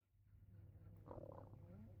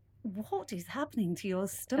What is happening to your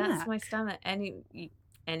stomach? That's my stomach. Any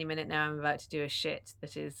minute now, I'm about to do a shit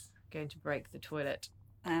that is going to break the toilet.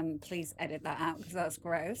 Please edit that out because that's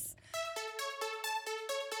gross.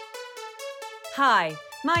 Hi,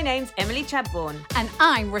 my name's Emily Chadbourne. And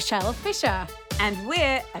I'm Rochelle Fisher. And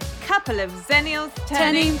we're a couple of Xennials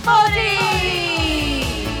Turning 40!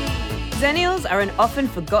 Xennials are an often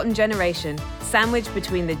forgotten generation, sandwiched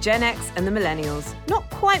between the Gen X and the Millennials. Not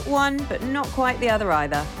quite one, but not quite the other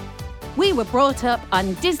either. We were brought up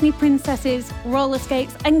on Disney princesses, roller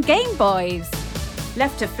skates, and Game Boys.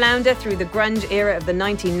 Left to flounder through the grunge era of the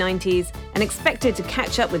 1990s and expected to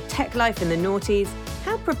catch up with tech life in the noughties,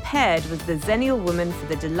 how prepared was the Xennial woman for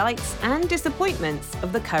the delights and disappointments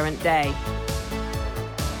of the current day?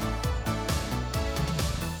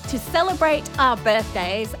 To celebrate our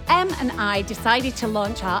birthdays, Em and I decided to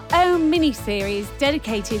launch our own mini-series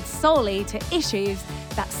dedicated solely to issues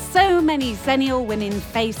that so many Xennial women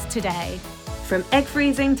face today. From egg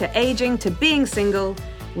freezing to aging to being single,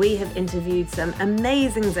 we have interviewed some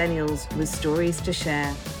amazing Xennials with stories to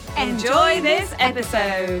share. Enjoy this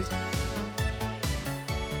episode!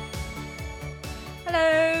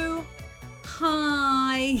 Hello!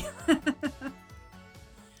 Hi!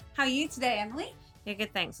 How are you today, Emily? Yeah,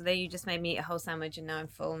 good, thanks. So there you just made me eat a whole sandwich and now I'm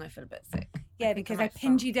full and I feel a bit sick. Yeah, because I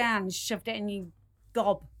pinned you down and shoved it in your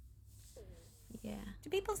gob. Yeah. Do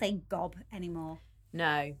people say gob anymore?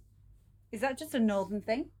 No. Is that just a northern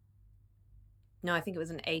thing? No, I think it was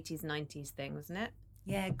an 80s, 90s thing, wasn't it?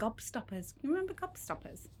 Yeah, gobstoppers. You remember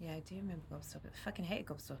gobstoppers? Yeah, I do remember gobstoppers. I fucking hated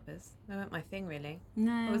gobstoppers. They weren't my thing, really.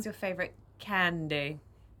 No. What was your favourite candy?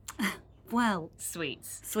 Well,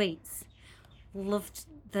 Sweets. Loved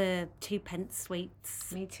the 2p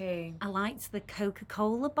sweets. Me too. I liked the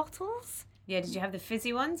Coca-Cola bottles. Yeah, did you have the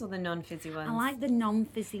fizzy ones or the non-fizzy ones? I like the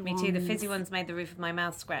non-fizzy ones. Me too. The fizzy ones made the roof of my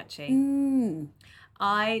mouth scratchy. Mm.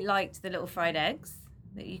 I liked the little fried eggs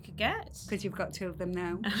that you could get. Because you've got two of them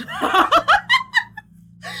now.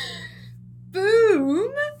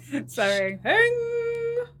 Boom! Sorry. Hang.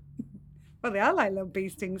 Well, they are like little bee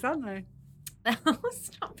stings, aren't they?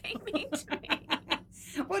 Stop being mean to me.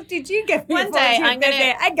 What did you get me? One day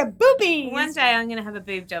I got boobies. One day I'm gonna have a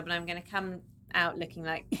boob job and I'm gonna come out looking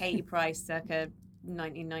like Katie Price circa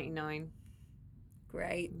 1999.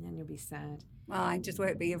 Great. And then you'll be sad. Well, I just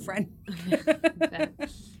won't be your friend.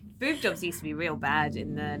 Boob jobs used to be real bad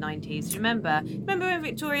in the 90s. Remember when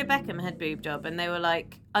Victoria Beckham had boob job and they were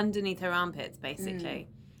like underneath her armpits, basically?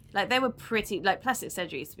 Like they were pretty, like plastic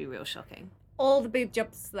surgery used to be real shocking. All the boob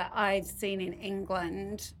jobs that I've seen in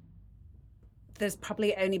England, there's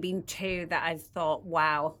probably only been two that I've thought,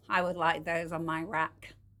 wow, I would like those on my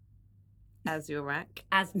rack. As your rack?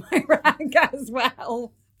 As my rack as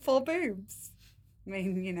well, for boobs. I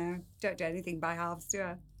mean, don't do anything by halves, do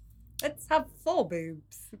I? Let's have 4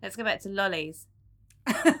 boobs. Let's go back to lollies.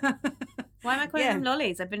 Why am I calling them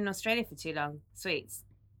lollies? I've been in Australia for too long. Sweets.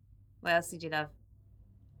 What else did you love?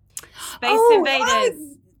 Space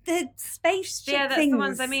Invaders. The spaceship Yeah, that's things. the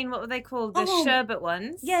ones I mean. What were they called? The sherbet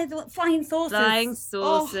ones? Yeah, the flying saucers. Flying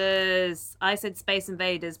saucers. I said Space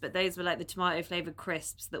Invaders, but those were like the tomato-flavoured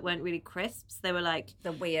crisps that weren't really crisps. They were like...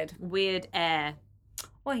 the weird air.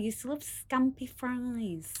 Oh, I used to love scampi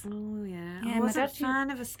fries. Oh, yeah. Yeah, I wasn't a fan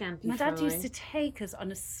of a scampi My fry. dad used to take us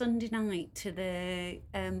on a Sunday night to the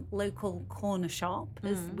local corner shop,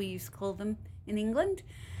 as we used to call them in England.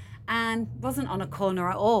 And wasn't on a corner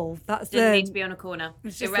at all. Didn't need to be on a corner. It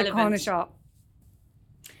was just irrelevant. a corner shop.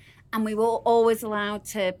 And we were always allowed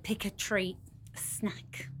to pick a treat, a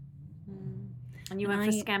snack. And you went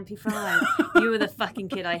for scampi fries. You were the fucking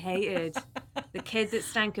kid I hated. The kid that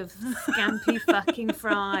stank of scampi fucking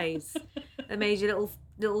fries. That made your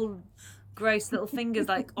little gross little fingers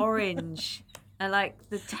like orange. And like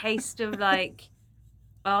the taste of like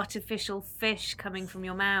artificial fish coming from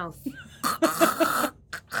your mouth.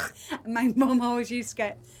 My mum always used to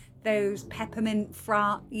get those peppermint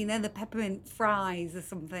the peppermint fries or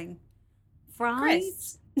something.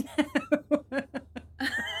 Fries?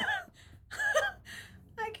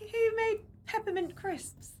 Like who made peppermint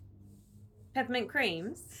crisps? Peppermint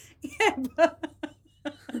creams? Yeah, but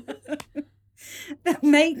the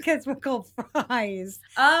makers were called Fries.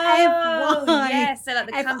 Oh, F-Y. yes. So like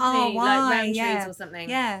the company, F-R-Y, like Roundtrees yeah. or something.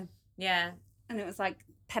 Yeah. Yeah. And it was like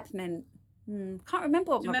peppermint. Can't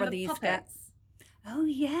remember what Do you my remember brother used to get. Poppets? Oh,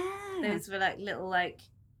 yeah. Those were like little like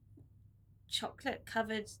chocolate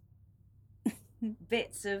covered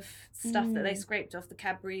bits of stuff that they scraped off the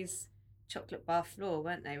Cadbury's chocolate bar floor,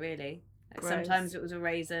 weren't they, really? Like sometimes it was a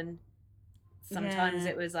raisin. Sometimes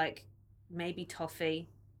it was like maybe toffee.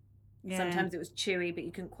 Yeah. Sometimes it was chewy, but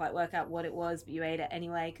you couldn't quite work out what it was, but you ate it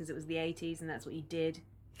anyway because it was the 80s and that's what you did.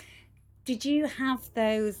 Did you have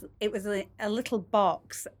those? It was a little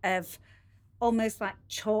box of almost like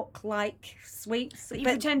chalk-like sweets. But you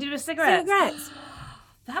pretended it was cigarettes. Cigarettes.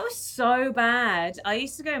 That was so bad. I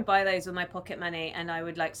used to go and buy those with my pocket money, and I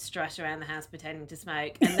would like strut around the house pretending to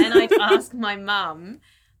smoke. And then I'd ask my mum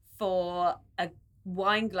for a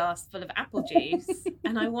wine glass full of apple juice,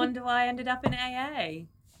 and I wonder why I ended up in AA.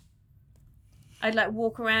 I'd like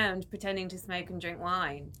walk around pretending to smoke and drink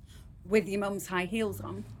wine. With your mum's high heels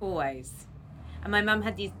on? Always. And my mum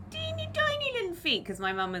had these teeny tiny little feet because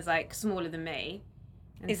my mum was like smaller than me.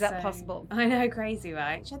 And Is that possible? I know, crazy,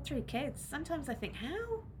 right? She had 3 kids. Sometimes I think,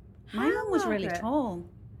 how? My mum was really tall.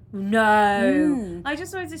 No. I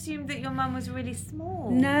just always assumed that your mum was really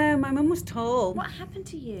small. No, my mum was tall. What happened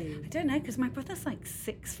to you? I don't know, because my brother's like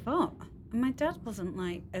 6 foot. And my dad wasn't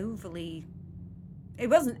like overly... It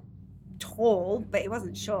wasn't tall, but it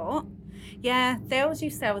wasn't short. Yeah, they always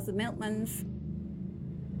used to say I was the milkman's.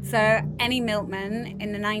 So any milkman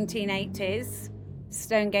in the 1980s,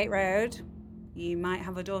 Stonegate Road, you might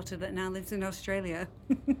have a daughter that now lives in Australia.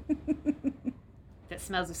 That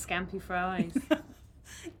smells of scampi fries.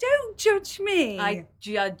 Don't judge me. I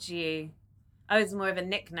judge you. I was more of a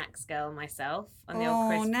knick-knacks girl myself on the old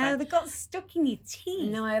crisp. Oh, no, they got stuck in your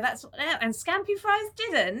teeth. No, that's what... And scampi fries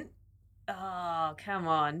didn't. Oh, come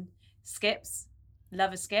on. Skips.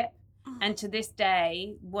 Love a skip. Oh. And to this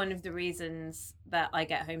day, one of the reasons that I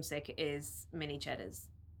get homesick is mini cheddars.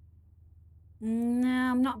 No,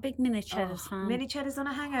 I'm not a big mini cheddars fan. Mini cheddars on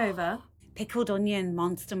a hangover. Pickled onion,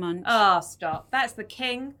 Monster Munch. Oh, stop. That's the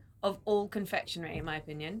king of all confectionery, in my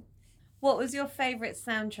opinion. What was your favourite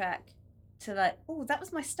soundtrack to like... Oh, that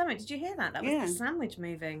was my stomach. Did you hear that? That was the sandwich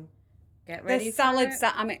moving. Get ready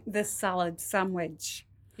the salad sandwich.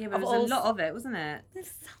 Yeah, but there was a lot of it, wasn't it? The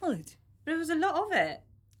salad. But there was a lot of it.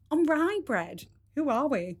 On rye bread. Who are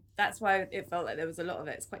we? That's why it felt like there was a lot of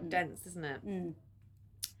it. It's quite dense, isn't it? Mm.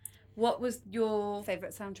 What was your...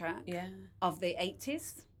 favourite soundtrack? Yeah. Of the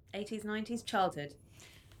 80s? 80s, 90s? Childhood.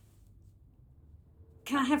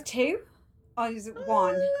 Can I have 2? Or is it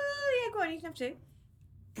 1? Yeah, go on, you can have 2.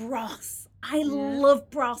 Bros. I love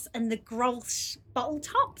Bros and the Grolsch bottle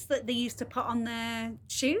tops that they used to put on their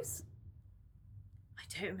shoes. I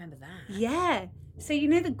don't remember that. Yeah. So you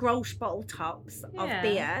know the Grolsch bottle tops of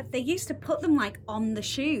beer? They used to put them like on the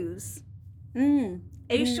shoes. Mm.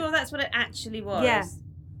 Are you sure that's what it actually was? Yeah.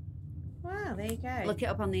 Wow, there you go. Look it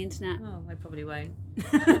up on the internet. Oh, I probably won't.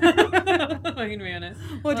 I'm going to be honest.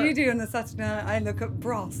 What do you do on the Saturday night? I look at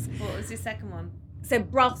Bros. What was your second one? So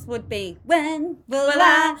Bros would be, when will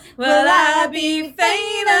I be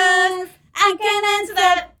famous? I can answer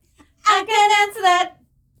that. I can answer that.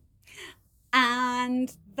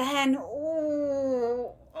 And then,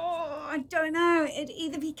 I don't know. It'd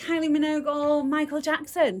either be Kylie Minogue or Michael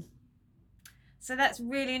Jackson. So that's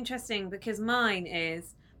really interesting because mine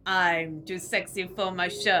is, I'm too sexy for my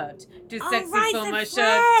shirt. Too sexy for my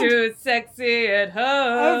shirt. Too sexy, it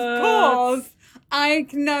hurts. Of course. I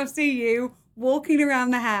can now see you walking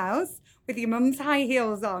around the house with your mum's high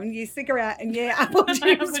heels on, your cigarette and your apple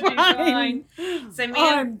juice wine. So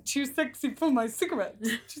I'm too sexy for my cigarette.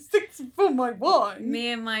 Too sexy for my wine.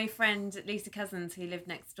 Me and my friend Lisa Cousins, who lived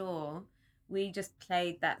next door, we just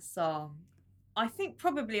played that song. I think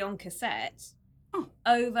probably on cassette.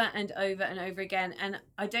 Over and over and over again. And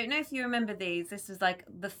I don't know if you remember these. This was like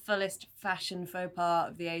the fullest fashion faux pas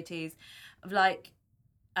of the 80s. Of like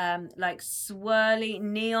swirly,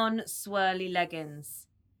 neon swirly leggings.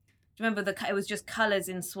 Do you remember it was just colours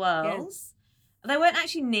in swirls? Yeah. They weren't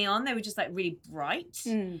actually neon. They were just like really bright.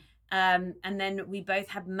 Mm. And then we both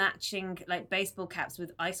had matching like baseball caps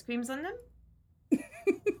with ice creams on them.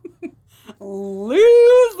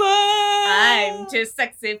 Loser! I'm too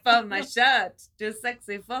sexy for my shirt. Too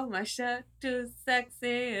sexy for my shirt. Too sexy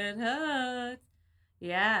it hurts.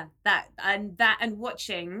 Yeah, and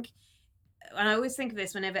watching. And I always think of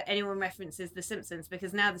this whenever anyone references The Simpsons,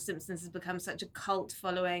 because now The Simpsons has become such a cult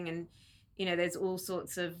following, and you know there's all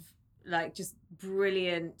sorts of like just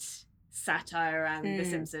brilliant satire around The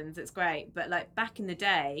Simpsons. It's great, but like back in the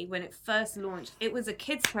day when it first launched, it was a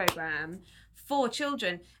kids program for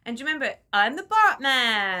children. And do you remember I'm the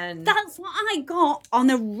Bartman? That's what I got on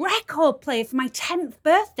a record player for my 10th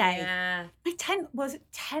birthday. Yeah. My 10th, was it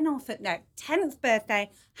 10 or 10th? No, 10th birthday,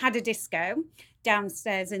 had a disco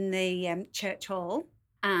downstairs in the church hall,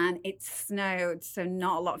 and it snowed, so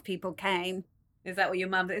not a lot of people came. Is that what your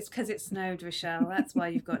mum... It's because it snowed, Rochelle. That's why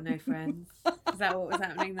you've got no friends. Is that what was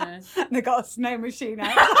happening there? They got a snow machine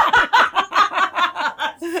out.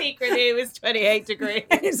 Secretly, it was 28 degrees.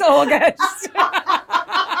 It's August.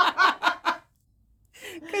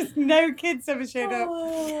 Because no kids ever showed up.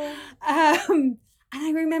 And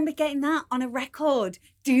I remember getting that on a record.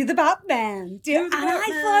 Do the Batman.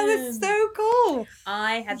 I thought it was so cool.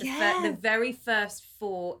 I had the very first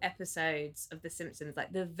 4 episodes of The Simpsons,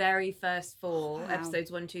 like the very first 4 episodes,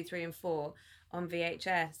 1, 2, 3, and 4 on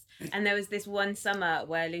VHS. And there was this one summer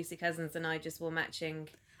where Lucy Cousins and I just wore matching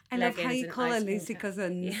I love how you call her Lucy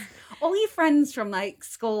Cousins. Yeah. All your friends from like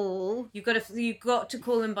school. You've got to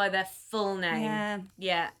call them by their full name. Yeah.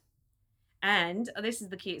 Yeah. And this is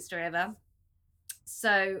the cute story ever.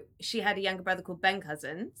 So she had a younger brother called Ben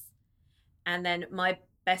Cousins, and then my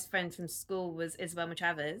best friend from school was Isabel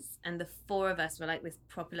Matravers, and the 4 of us were like this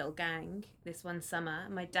proper little gang this one summer.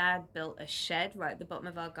 My dad built a shed right at the bottom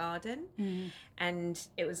of our garden, and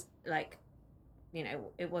it was like, you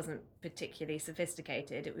know, it wasn't particularly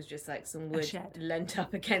sophisticated. It was just like some wood leant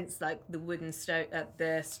up against like the wooden stone,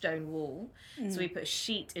 the stone wall. So we put a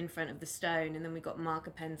sheet in front of the stone, and then we got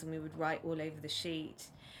marker pens, and we would write all over the sheet.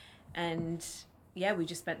 And yeah, we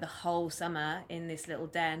just spent the whole summer in this little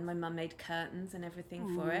den. My mum made curtains and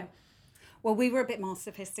everything for it. Well, we were a bit more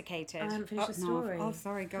sophisticated. I haven't finished the story. Oh,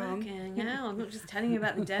 sorry, go on. No, I'm not just telling you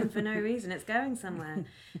about the den for no reason. It's going somewhere.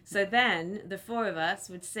 So then the 4 of us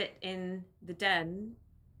would sit in the den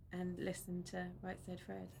and listen to Right Said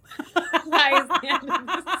Fred. That is the end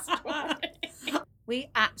of the story. We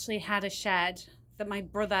actually had a shed that my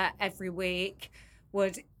brother every week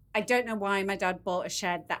would... I don't know why my dad bought a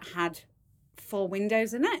shed that had 4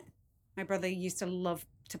 windows in it. My brother used to love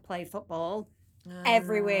to play football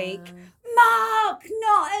every week. Mark,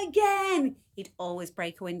 not again! He'd always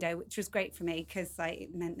break a window, which was great for me because like,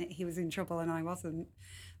 it meant that he was in trouble and I wasn't.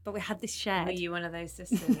 But we had this shed. Were you one of those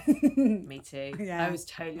sisters? Me too. Yeah. I was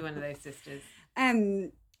totally one of those sisters.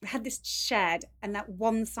 We had this shed, and that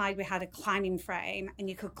one side we had a climbing frame, and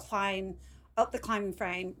you could climb up the climbing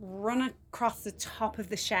frame, run across the top of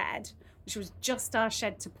the shed, which was just our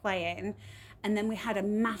shed to play in. And then we had a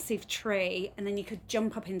massive tree, and then you could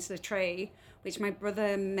jump up into the tree, which my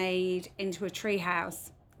brother made into a tree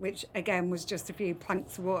house, which again was just a few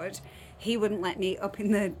planks of wood. He wouldn't let me up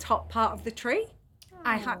in the top part of the tree.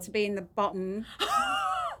 I had to be in the bottom.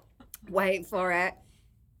 Wait for it.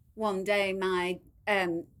 One day my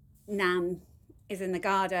nan is in the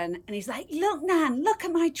garden, and he's like, look, Nan, look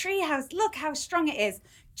at my tree house. Look how strong it is.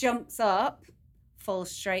 Jumps up,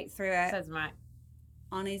 falls straight through it. Says right.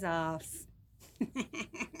 On his arse.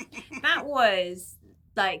 That was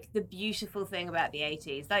like the beautiful thing about the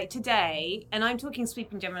 80s. Like today, and I'm talking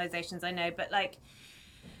sweeping generalizations, I know, but like,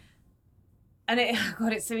 and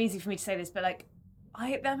God, it's so easy for me to say this, but like,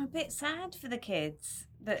 I'm a bit sad for the kids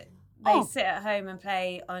that they sit at home and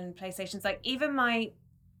play on PlayStations. Like even my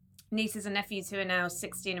nieces and nephews who are now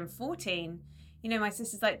 16 and 14, you know, my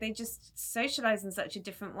sister's like, they just socialize in such a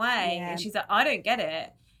different way. Yeah. And she's like, I don't get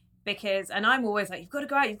it. Because, and I'm always like, you've got to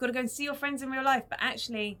go out, you've got to go and see your friends in real life. But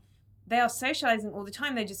actually, they are socializing all the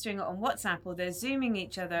time. They're just doing it on WhatsApp, or they're Zooming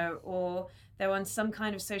each other, or they're on some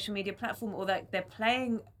kind of social media platform, or they're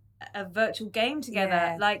playing a virtual game together.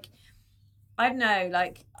 Yeah. Like, I don't know,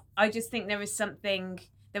 like, I just think there was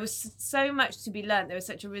so much to be learned. There was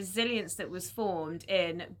such a resilience that was formed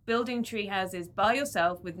in building tree houses by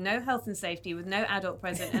yourself with no health and safety, with no adult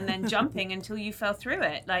present, and then jumping until you fell through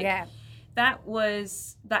it. Like, yeah. That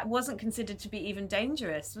wasn't considered to be even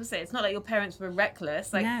dangerous, was it? It's not like your parents were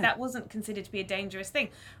reckless. Like No. That wasn't considered to be a dangerous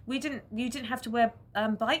thing. You didn't have to wear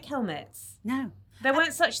bike helmets. No. There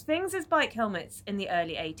weren't such things as bike helmets in the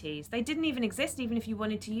early 80s. They didn't even exist, even if you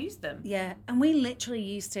wanted to use them. Yeah. And we literally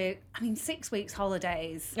used to, 6 weeks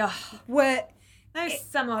holidays Oh, were... those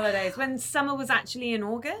summer holidays, when summer was actually in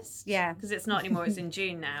August. Yeah. Because it's not anymore, it's in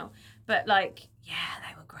June now. But like, yeah,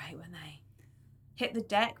 they were great, weren't they? Hit the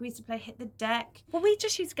Deck. We used to play Hit the Deck. Well, we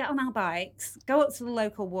just used to get on our bikes, go up to the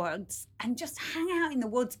local woods, and just hang out in the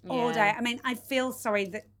woods all day. I feel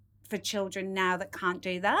sorry for children now that can't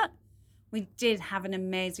do that. We did have an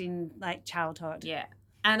amazing childhood. Yeah.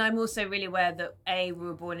 And I'm also really aware that we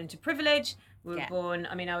were born into privilege. We were born,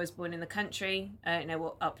 I was born in the country. I don't know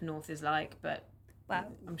what up north is like, but well,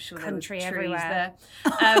 I'm sure country there were trees everywhere.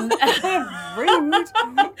 There. Rude.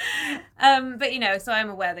 But so I'm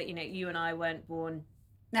aware that, you and I weren't born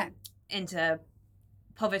into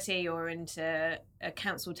poverty or into a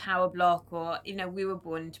council tower block, or, we were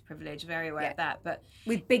born into privilege, very aware of that. But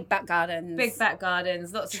with big back gardens.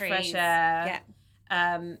 Lots trees. of fresh air.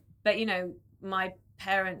 Yeah. But, my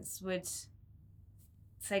parents would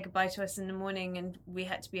say goodbye to us in the morning, and we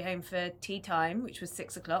had to be home for tea time, which was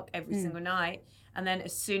 6:00 every single night. And then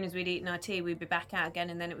as soon as we'd eaten our tea, we'd be back out again,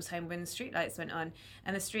 and then it was home when the streetlights went on.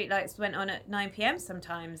 And the streetlights went on at 9 p.m.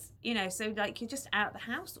 sometimes, so you're just out the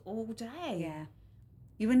house all day. Yeah.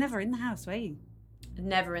 You were never in the house, were you?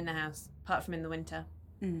 Never in the house, apart from in the winter.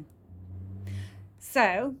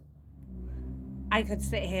 So, I could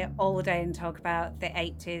sit here all day and talk about the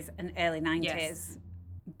 80s and early 90s. Yes.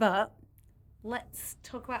 But let's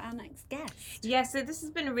talk about our next guest. Yeah, so this has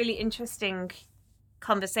been a really interesting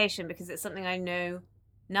conversation because it's something I know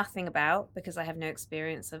nothing about because I have no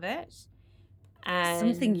experience of it. And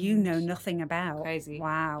Something you know nothing about. Crazy.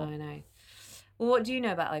 Wow. I know. Well, what do you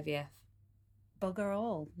know about IVF? Bugger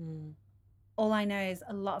all. All I know is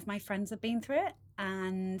a lot of my friends have been through it,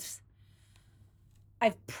 and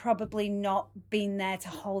I've probably not been there to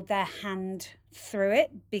hold their hand through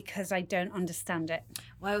it because I don't understand it.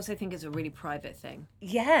 Well, I also think it's a really private thing.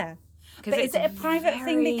 Yeah. But is it a private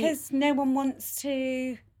thing very- because no one wants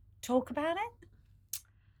to talk about it?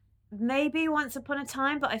 Maybe once upon a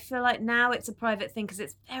time, but I feel like now it's a private thing because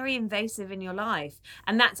it's very invasive in your life.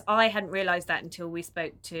 And I hadn't realised that until we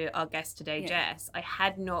spoke to our guest today, Jess. I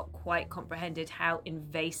had not quite comprehended how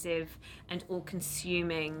invasive and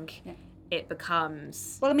all-consuming it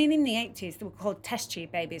becomes. Well, I mean, in the 80s, they were called test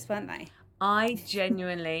tube babies, weren't they? I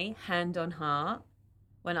genuinely, hand on heart,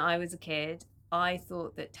 when I was a kid, I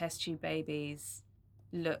thought that test tube babies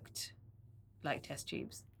looked like test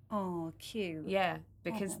tubes. Oh, cute. Yeah,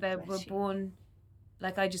 because they were bless you. born,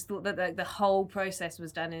 like, I just thought that the whole process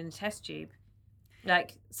was done in a test tube.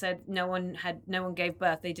 Like, so no one gave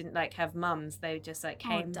birth. They didn't like have mums. They just like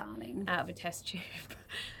came darling. out of a test tube.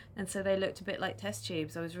 And so they looked a bit like test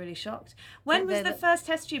tubes. I was really shocked. When was the first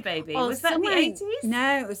test tube baby? Oh, was that in the 80s?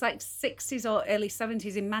 No, it was like 60s or early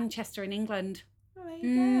 70s in Manchester in England. Oh, there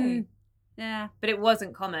you go. Yeah. But it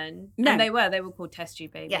wasn't common. No. And they were called test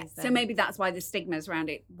tube babies. Yeah, then. so maybe that's why the stigma's around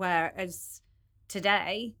it. Whereas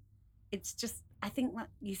today, it's just, I think like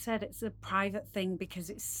you said, it's a private thing because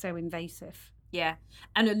it's so invasive. Yeah.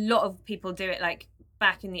 And a lot of people do it like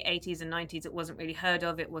back in the 80s and 90s. It wasn't really heard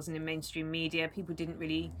of. It wasn't in mainstream media. People didn't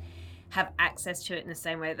really have access to it in the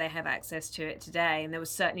same way that they have access to it today. And there was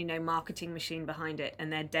certainly no marketing machine behind it.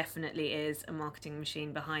 And there definitely is a marketing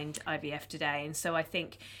machine behind IVF today. And so I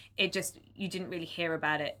think you didn't really hear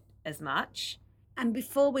about it as much. And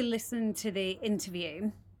before we listen to the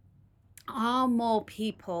interview, are more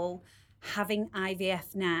people having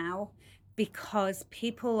IVF now because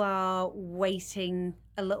people are waiting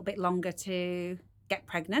a little bit longer to get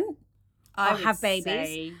pregnant? I or have would babies.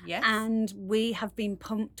 say yes. And we have been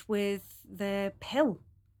pumped with the pill,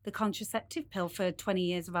 the contraceptive pill, for 20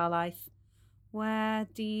 years of our life. Where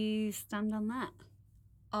do you stand on that?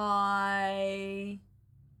 I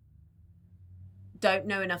don't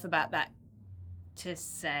know enough about that to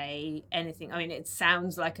say anything. I mean, it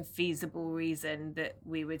sounds like a feasible reason that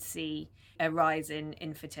we would see a rise in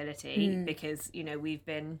infertility because, we've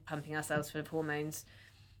been pumping ourselves full of hormones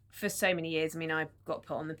for so many years. I mean, I got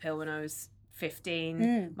put on the pill when I was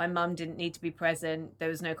 15. My mum didn't need to be present. There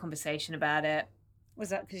was no conversation about it. Was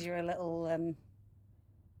that because you're a little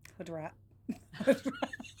hood rat?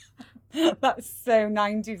 That's so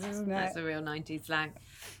 90s, isn't it? That's a real 90s slang.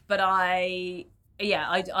 But I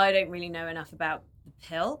don't really know enough about the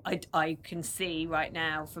pill. I can see right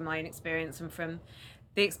now from my own experience and from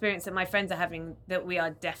the experience that my friends are having that we are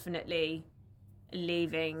definitely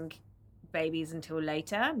leaving babies until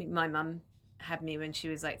later. I mean, my mum had me when she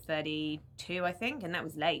was like 32, I think, and that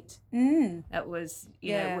was late. That was,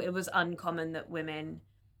 it was uncommon that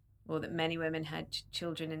many women had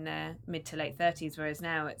children in their mid to late 30s, whereas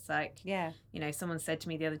now it's like, someone said to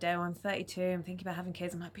me the other day, I'm 32, I'm thinking about having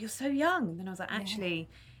kids. I'm like, but you're so young. And then I was like, actually,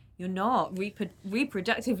 you're not.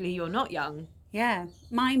 Reproductively, you're not young. Yeah.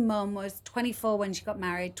 My mum was 24 when she got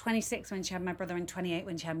married, 26 when she had my brother, and 28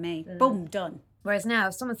 when she had me. Boom, done. Whereas now,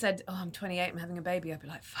 if someone said, I'm 28, I'm having a baby, I'd be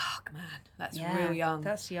like, fuck, man, that's real young.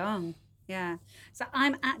 That's young. Yeah. So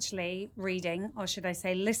I'm actually reading, or should I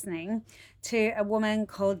say listening, to a woman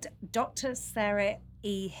called Dr. Sarah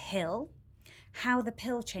E. Hill, How the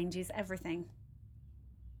Pill Changes Everything.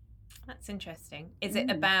 That's interesting. Is it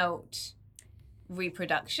about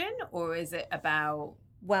reproduction or is it about...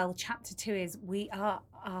 Well, chapter 2 is we are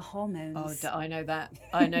our hormones. Oh, I know that.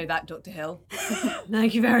 I know that, Dr. Hill.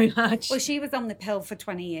 Thank you very much. Well, she was on the pill for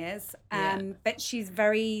 20 years, but she's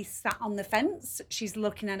very sat on the fence. She's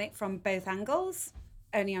looking at it from both angles,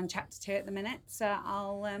 only on chapter 2 at the minute. So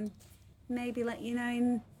I'll maybe let you know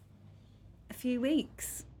in a few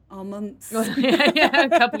weeks or months. A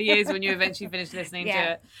couple of years when you eventually finish listening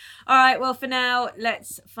to it. All right, well, for now,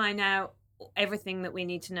 let's find out everything that we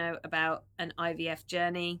need to know about an IVF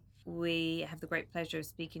journey. We have the great pleasure of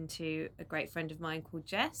speaking to a great friend of mine called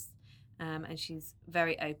Jess, and she's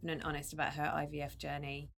very open and honest about her IVF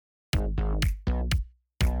journey.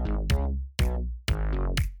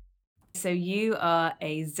 So you are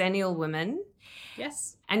a Xennial woman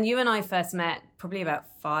Yes. And you and I first met probably about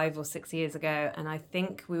 5 or 6 years ago, and I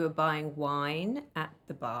think we were buying wine at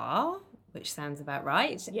the bar, which sounds about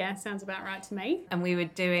right. Yeah, sounds about right to me. And we were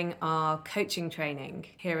doing our coaching training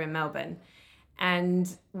here in Melbourne. And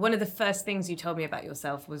one of the first things you told me about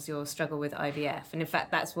yourself was your struggle with IVF. And in fact,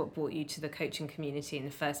 that's what brought you to the coaching community in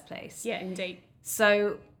the first place. Yeah, indeed.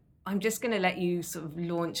 So I'm just going to let you sort of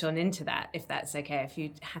launch on into that, if that's okay, if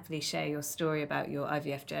you'd happily share your story about your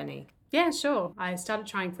IVF journey. Yeah, sure. I started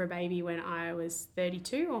trying for a baby when I was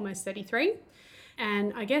 32, almost 33.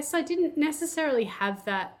 And I guess I didn't necessarily have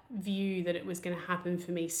that view that it was going to happen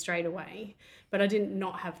for me straight away, but I didn't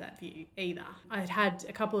not have that view either. I'd had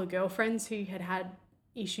a couple of girlfriends who had had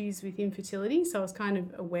issues with infertility, so I was kind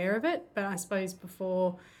of aware of it. But I suppose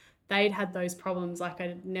before they'd had those problems, like,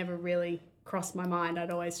 I never really crossed my mind.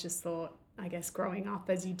 I'd always just thought, I guess growing up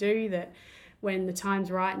as you do, that when the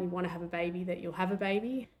time's right and you want to have a baby, that you'll have a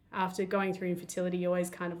baby. After going through infertility, you always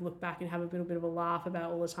kind of look back and have a little bit of a laugh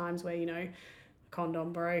about all the times where, you know,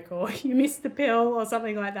 condom broke or you missed the pill or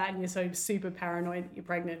something like that, and you're so super paranoid that you're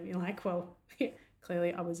pregnant. And you're like, well,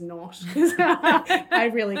 clearly I was not, because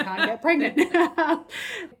I really can't get pregnant.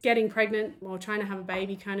 Getting pregnant or trying to have a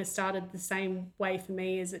baby kind of started the same way for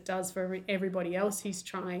me as it does for everybody else who's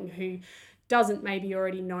trying, who doesn't maybe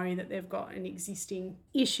already know that they've got an existing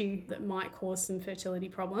issue that might cause some fertility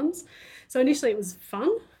problems. So initially it was fun.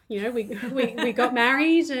 You know, we got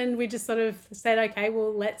married and we just sort of said, okay,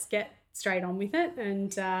 well, let's get straight on with it,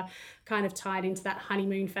 and kind of tied into that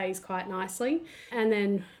honeymoon phase quite nicely. And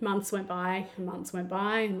then months went by and months went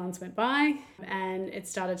by and months went by, and it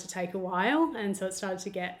started to take a while, and so it started to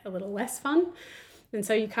get a little less fun. And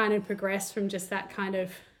so you kind of progress from just that kind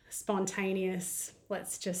of spontaneous,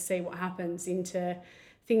 let's just see what happens, into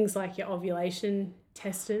things like your ovulation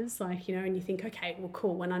testers, like, you know, and you think, okay, well,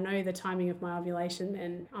 cool, when I know the timing of my ovulation,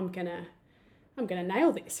 then I'm gonna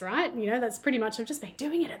nail this, right? You know, that's pretty much, I've just been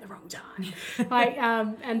doing it at the wrong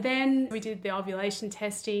time. And then we did the ovulation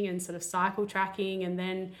testing and sort of cycle tracking, and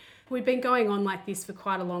then we've been going on like this for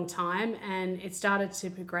quite a long time, and it started to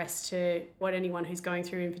progress to what anyone who's going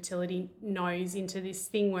through infertility knows, into this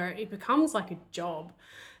thing where it becomes like a job.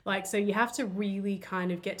 Like, so you have to really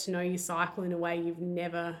kind of get to know your cycle in a way you've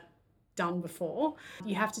never done before.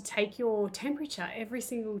 You have to take your temperature every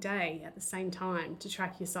single day at the same time to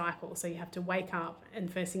track your cycle. So you have to wake up, and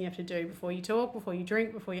the first thing you have to do before you talk, before you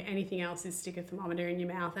drink, before you anything else, is stick a thermometer in your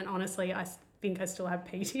mouth. And honestly, I think I still have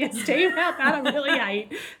PTSD about that. I really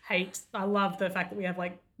hate. I love the fact that we have,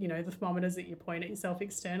 like, you know, the thermometers that you point at yourself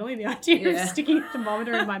externally. The idea of sticking a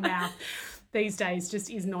thermometer in my mouth these days just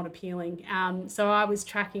is not appealing. So I was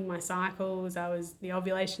tracking my cycles, I was the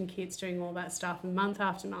ovulation kits, doing all that stuff, and month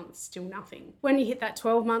after month, still nothing. When you hit that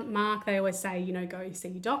 12-month mark, they always say, you know, go see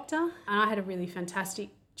your doctor. And I had a really fantastic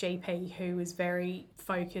GP who was very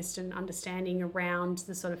focused and understanding around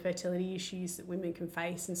the sort of fertility issues that women can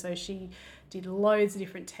face. And so she did loads of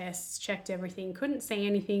different tests, checked everything, couldn't see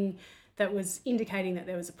anything that was indicating that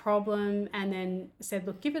there was a problem, and then said,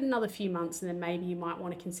 look, give it another few months and then maybe you might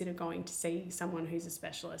want to consider going to see someone who's a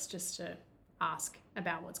specialist, just to ask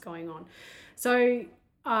about what's going on. So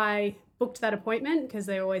I booked that appointment, because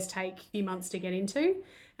they always take a few months to get into.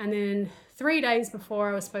 And then 3 days before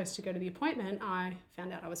I was supposed to go to the appointment, I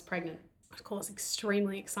found out I was pregnant. Of course,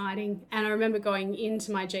 extremely exciting. And I remember going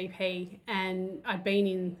into my GP, and I'd been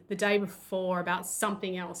in the day before about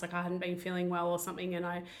something else, like I hadn't been feeling well or something, and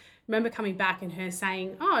I remember coming back and her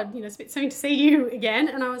saying, oh, you know, it's a bit soon to see you again.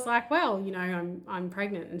 And I was like, well, you know, I'm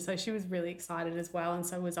pregnant. And so she was really excited as well, and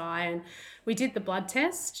so was I. And we did the blood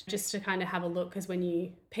test just to kind of have a look, because when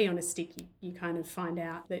you pee on a stick, you kind of find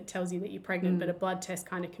out that it tells you that you're pregnant, but a blood test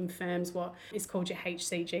kind of confirms what is called your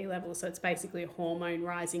HCG level. So it's basically a hormone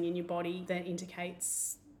rising in your body that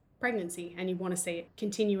indicates pregnancy, and you want to see it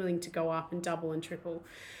continuing to go up and double and triple.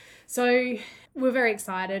 So we're very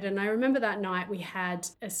excited, and I remember that night we had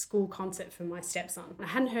a school concert for my stepson. I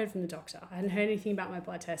hadn't heard from the doctor. I hadn't heard anything about my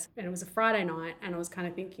blood test, and it was a Friday night, and I was kind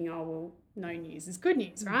of thinking, oh, well, no news is good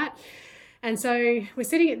news, right? And so we're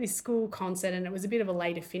sitting at this school concert, and it was a bit of a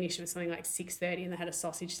later finish. It was something like 6:30, and they had a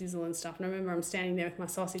sausage sizzle and stuff. And I remember I'm standing there with my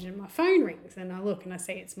sausage, and my phone rings, and I look and I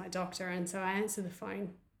see it's my doctor. And so I answer the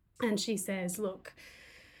phone, and she says, look,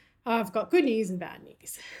 I've got good news and bad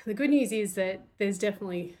news. The good news is that there's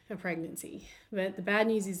definitely a pregnancy, but the bad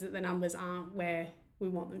news is that the numbers aren't where we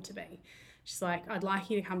want them to be. She's like, I'd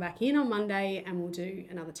like you to come back in on Monday and we'll do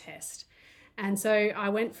another test. And so I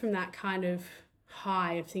went from that kind of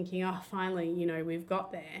high of thinking, oh, finally, you know, we've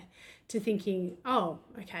got there, to thinking, oh,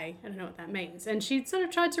 okay, I don't know what that means. And she sort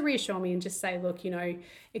of tried to reassure me and just say, look, you know,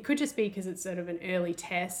 it could just be because it's sort of an early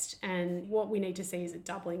test, and what we need to see is it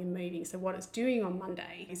doubling and moving. So what it's doing on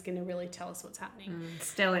Monday is going to really tell us what's happening.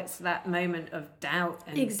 Still, it's that moment of doubt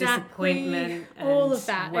and disappointment. And all of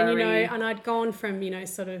that. worry. And, you know, and I'd gone from, you know,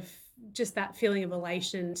 sort of just that feeling of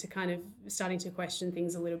elation to kind of starting to question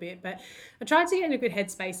things a little bit. But I tried to get in a good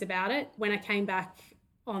headspace about it. When I came back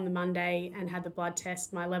on the Monday and had the blood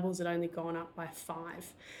test, my levels had only gone up by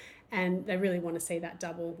 5, and they really want to see that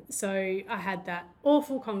double. So I had that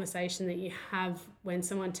awful conversation that you have when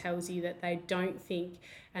someone tells you that they don't think,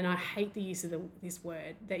 and I hate the use of this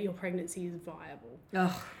word, that your pregnancy is viable.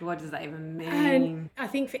 Oh, what does that even mean? And I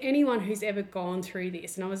think for anyone who's ever gone through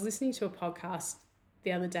this, and I was listening to a podcast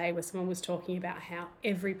the other day where someone was talking about how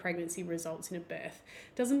every pregnancy results in a birth.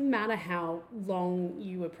 Doesn't matter how long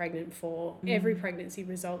you were pregnant for, every pregnancy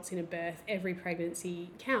results in a birth. Every pregnancy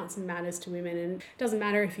counts and matters to women, and it doesn't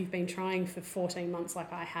matter if you've been trying for 14 months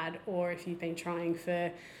like I had, or if you've been trying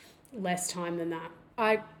for less time than that.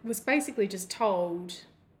 I was basically just told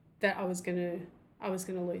that I was gonna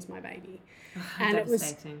lose my baby. And it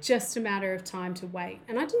was just a matter of time to wait.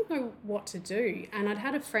 And I didn't know what to do. And I'd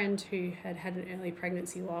had a friend who had had an early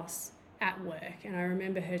pregnancy loss at work, and I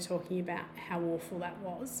remember her talking about how awful that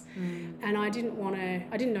was. And I didn't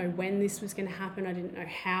know when this was going to happen. I didn't know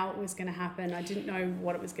how it was going to happen. I didn't know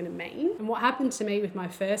what it was going to mean. And what happened to me with my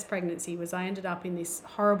first pregnancy was I ended up in this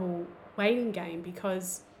horrible waiting game,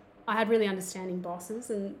 because I had really understanding bosses,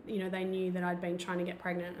 and, you know, they knew that I'd been trying to get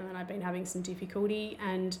pregnant and that I'd been having some difficulty.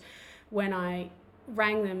 And when I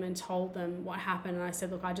rang them and told them what happened, and I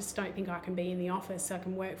said, look, I just don't think I can be in the office, so I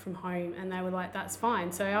can work from home. And they were like, that's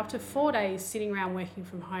fine. So after 4 days sitting around working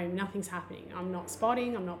from home, nothing's happening. I'm not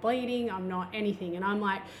spotting, I'm not bleeding, I'm not anything. And I'm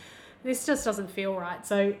like, this just doesn't feel right.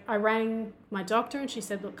 So I rang my doctor, and she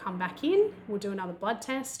said, look, come back in, we'll do another blood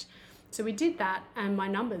test. So we did that, and my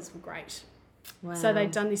numbers were great. Wow. So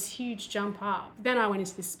they'd done this huge jump up. Then I went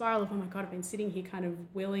into this spiral of, oh my God, I've been sitting here kind of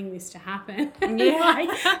willing this to happen. Yeah.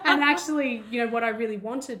 And actually, you know, what I really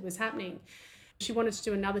wanted was happening. She wanted to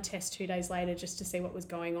do another test 2 days later just to see what was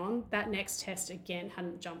going on. That next test, again,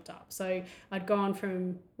 hadn't jumped up. So I'd gone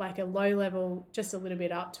from like a low level, just a little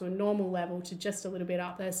bit up, to a normal level, to just a little bit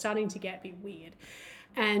up. They're starting to get a bit weird.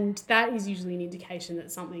 And that is usually an indication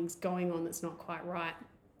that something's going on that's not quite right.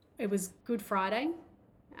 It was Good Friday.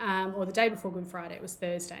 Or the day before Good Friday, it was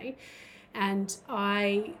Thursday, and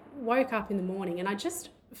I woke up in the morning, and I just,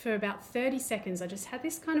 for about 30 seconds, I just had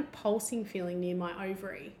this kind of pulsing feeling near my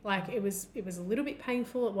ovary. Like it was a little bit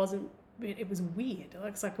painful. It was weird.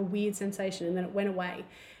 It was like a weird sensation, and then it went away,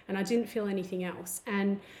 and I didn't feel anything else.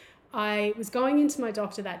 And I was going into my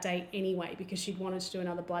doctor that day anyway, because she'd wanted to do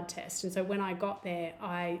another blood test. And so when I got there,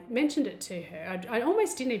 I mentioned it to her. I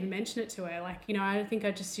almost didn't even mention it to her. Like, you know, I think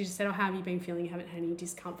she just said, oh, how have you been feeling? You haven't had any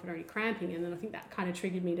discomfort or any cramping? And then I think that kind of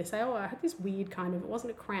triggered me to say, oh, I had this weird kind of, it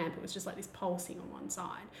wasn't a cramp, it was just like this pulsing on one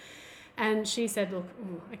side. And she said, look,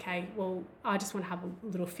 okay, well, I just want to have a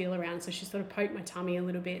little feel around. So she sort of poked my tummy a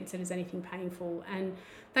little bit and said, is anything painful? And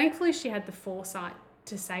thankfully she had the foresight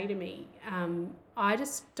to say to me, I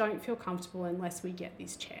just don't feel comfortable unless we get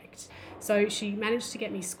this checked. So she managed to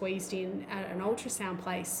get me squeezed in at an ultrasound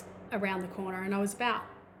place around the corner, and I was about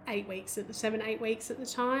 8 weeks, 7-8 weeks at the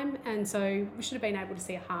time, and so we should have been able to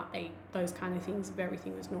see a heartbeat, those kind of things, if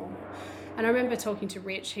everything was normal. And I remember talking to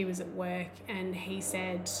Rich, he was at work, and he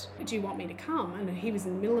said, do you want me to come? And he was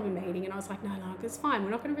in the middle of a meeting, and I was like, no, it's fine,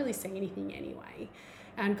 we're not going to really see anything anyway.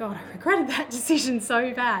 And God, I regretted that decision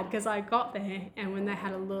so bad, because I got there, and when they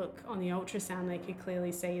had a look on the ultrasound, they could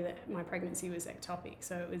clearly see that my pregnancy was ectopic,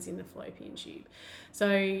 so it was in the fallopian tube.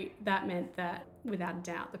 So that meant that, without a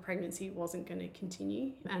doubt, the pregnancy wasn't going to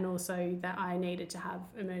continue, and also that I needed to have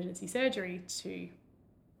emergency surgery to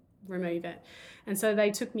remove it. And so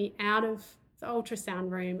they took me out of the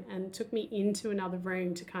ultrasound room and took me into another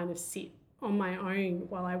room to kind of sit on my own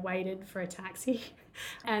while I waited for a taxi.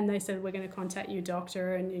 And they said, we're going to contact your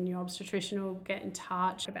doctor, and your obstetrician will get in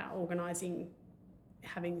touch about organising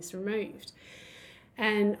having this removed.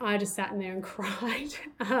 And I just sat in there and cried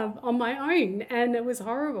on my own, and it was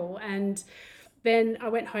horrible. And then I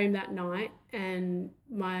went home that night, and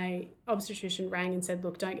my obstetrician rang and said,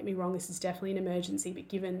 look, don't get me wrong, this is definitely an emergency, but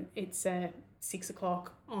given it's 6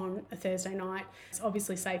 o'clock on a Thursday night, it's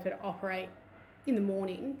obviously safer to operate in the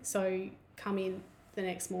morning, so come in the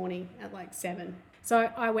next morning at like 7.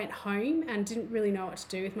 So I went home and didn't really know what to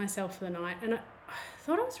do with myself for the night, and I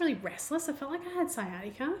thought I was really restless. I felt like I had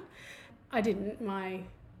sciatica. I didn't. My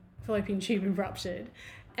fallopian tube ruptured,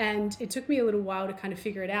 And it took me a little while to kind of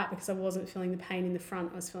figure it out because I wasn't feeling the pain in the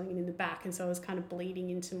front, I was feeling it in the back. And so I was kind of bleeding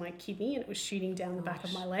into my kidney and it was shooting down the back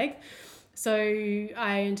of my leg. So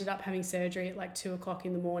I ended up having surgery at like 2:00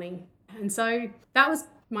 in the morning. And so that was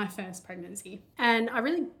my first pregnancy. And I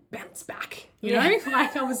really bounced back, you know?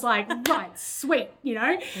 Like I was like, right, sweet, you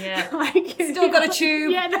know? Yeah. Like, still got a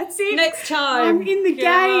tube. Yeah, that's it. Next time. I'm in the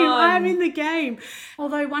game. I'm in the game.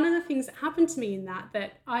 Although one of the things that happened to me in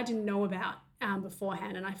that I didn't know about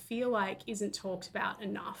beforehand, and I feel like isn't talked about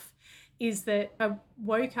enough, is that I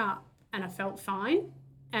woke up and I felt fine.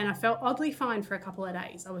 And I felt oddly fine for a couple of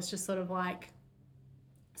days. I was just sort of like,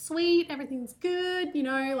 sweet, everything's good, you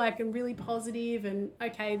know, like I'm really positive and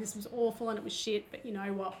okay, this was awful and it was shit, but you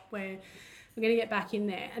know what, we're going to get back in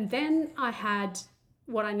there. And then I had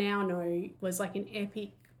what I now know was like an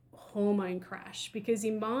epic hormone crash, because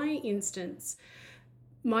in my instance,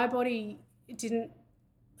 my body didn't,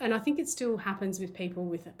 and I think it still happens with people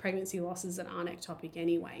with pregnancy losses that aren't ectopic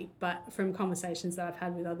anyway, but from conversations that I've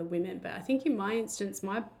had with other women. But I think in my instance,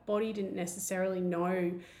 my body didn't necessarily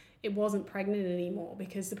know it wasn't pregnant anymore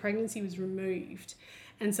because the pregnancy was removed.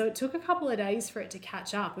 And so it took a couple of days for it to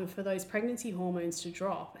catch up and for those pregnancy hormones to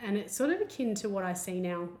drop. And it's sort of akin to what I see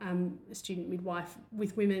now, a student midwife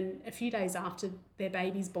with women a few days after their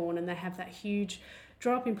baby's born, and they have that huge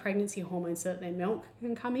drop in pregnancy hormones so that their milk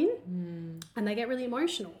can come in and they get really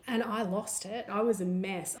emotional. And I lost it. I was a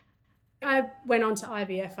mess. I went on to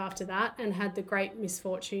IVF after that and had the great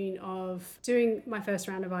misfortune of doing my first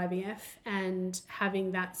round of IVF and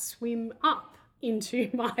having that swim up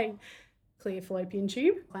into my clear fallopian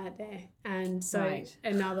tube plant there. And so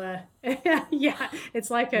another,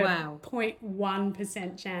 it's like a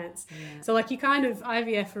 0.1% chance. Yeah. So like you kind of,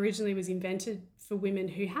 IVF originally was invented for women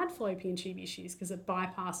who had fallopian tube issues because it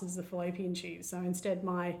bypasses the fallopian tube. So instead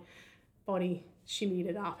my body shimmied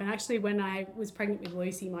it up. And actually when I was pregnant with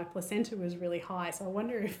Lucy, my placenta was really high. So I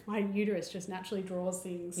wonder if my uterus just naturally draws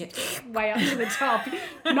things way up to the top,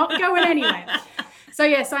 not going anywhere. So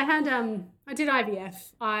yes, I did IVF.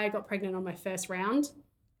 I got pregnant on my first round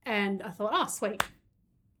and I thought, oh, sweet,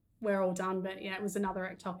 we're all done. But yeah, it was another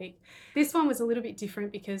ectopic. This one was a little bit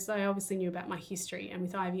different because I obviously knew about my history, and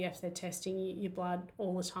with IVF, they're testing your blood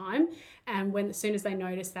all the time. And as soon as they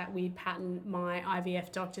noticed that weird pattern, my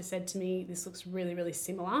IVF doctor said to me, this looks really, really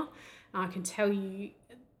similar. I can tell you,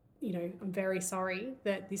 you know, I'm very sorry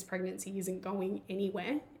that this pregnancy isn't going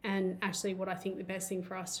anywhere. And actually what I think the best thing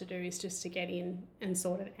for us to do is just to get in and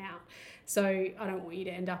sort it out. So I don't want you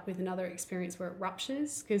to end up with another experience where it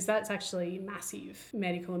ruptures, because that's actually a massive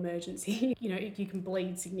medical emergency. You know, if you can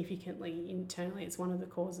bleed significantly internally, it's one of the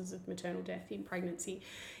causes of maternal death in pregnancy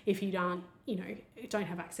if you don't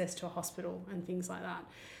have access to a hospital and things like that.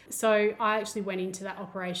 So I actually went into that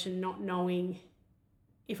operation not knowing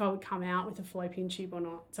if I would come out with a fallopian tube or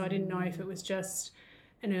not. So I didn't know if it was just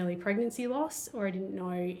an early pregnancy loss or I didn't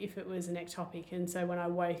know if it was an ectopic. And so when I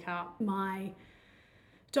woke up, my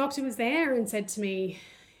doctor was there and said to me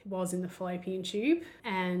it was in the fallopian tube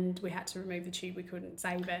and we had to remove the tube. We couldn't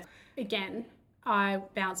save it. Again, I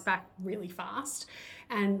bounced back really fast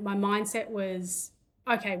and my mindset was,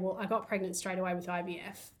 okay, well, I got pregnant straight away with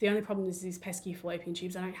IVF. The only problem is these pesky fallopian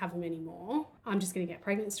tubes. I don't have them anymore. I'm just going to get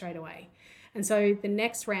pregnant straight away. And so the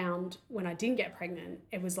next round, when I didn't get pregnant,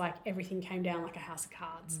 it was like everything came down like a house of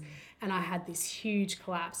cards. And I had this huge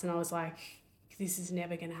collapse and I was like, this is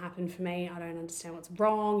never going to happen for me. I don't understand what's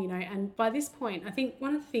wrong, you know. And by this point, I think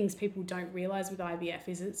one of the things people don't realise with IVF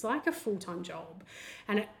is it's like a full-time job.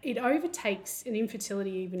 And it overtakes, and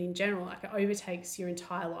infertility even in general, like it overtakes your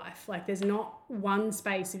entire life. Like there's not one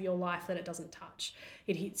space of your life that it doesn't touch.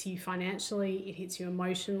 It hits you financially, it hits you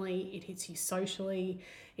emotionally, it hits you socially,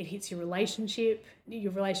 it hits your relationship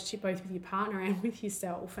both with your partner and with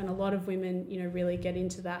yourself. And a lot of women, you know, really get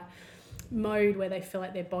into that mode where they feel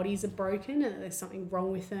like their bodies are broken and there's something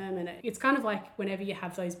wrong with them. And it's kind of like whenever you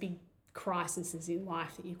have those big crises in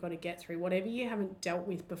life that you've got to get through, whatever you haven't dealt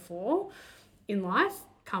with before in life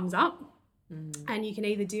comes up and you can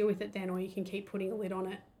either deal with it then or you can keep putting a lid on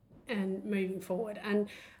it and moving forward. And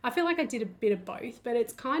I feel like I did a bit of both, but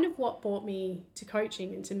it's kind of what brought me to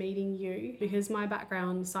coaching and to meeting you, because my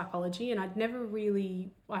background is psychology and I'd never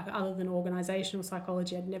really, like other than organisational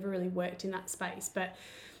psychology, I'd never really worked in that space. But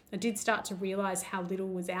I did start to realise how little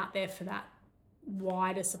was out there for that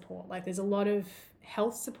wider support. Like there's a lot of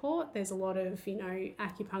health support, there's a lot of, you know,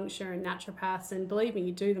 acupuncture and naturopaths, and believe me,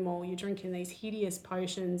 you do them all. You're drinking these hideous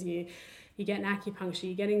potions, you're getting acupuncture,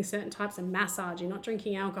 you're getting certain types of massage, you're not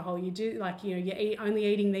drinking alcohol, you do like, you know, you're only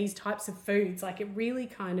eating these types of foods. Like it really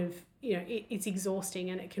kind of it's exhausting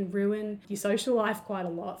and it can ruin your social life quite a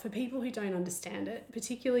lot for people who don't understand it,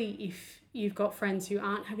 particularly if you've got friends who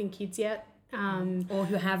aren't having kids yet. Or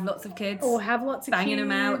who have lots of kids. Or have lots of banging kids.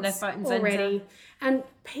 them out left, right and already. centre. And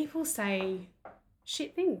people say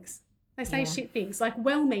shit things. They say shit things, like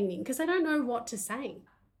well-meaning, because they don't know what to say.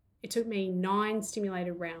 It took me 9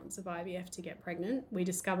 stimulated rounds of IVF to get pregnant. We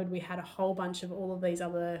discovered we had a whole bunch of all of these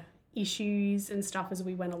other issues and stuff as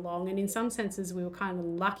we went along. And in some senses, we were kind of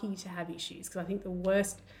lucky to have issues, because I think the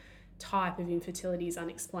worst type of infertility is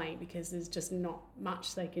unexplained because there's just not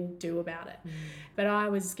much they can do about it. But I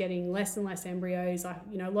was getting less and less embryos. A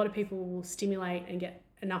lot of people will stimulate and get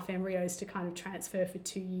enough embryos to kind of transfer for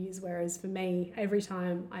 2 years, whereas for me, every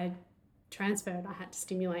time I transferred, I had to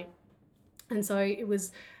stimulate. And so it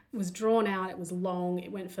was drawn out, it was long,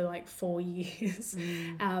 it went for like 4 years.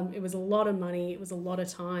 It was a lot of money, it was a lot of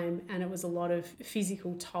time, and it was a lot of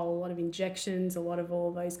physical toll, a lot of injections, a lot of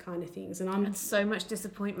all those kind of things. And so much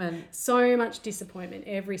disappointment. So much disappointment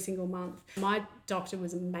every single month. My doctor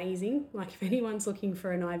was amazing. Like, if anyone's looking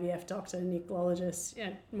for an IVF doctor, Nick Lologist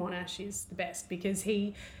at Monash is the best, because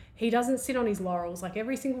he doesn't sit on his laurels. Like,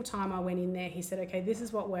 every single time I went in there, he said, okay, this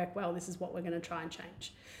is what worked well, this is what we're going to try and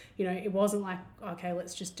change. It wasn't like, okay,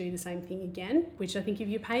 let's just do the same thing again, which I think if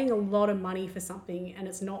you're paying a lot of money for something and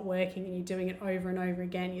it's not working and you're doing it over and over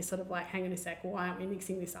again, you're sort of like, hang on a sec, why aren't we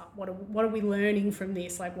mixing this up? What are we learning from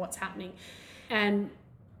this? Like, what's happening? And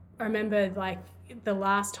I remember, like, the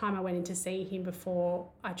last time I went in to see him before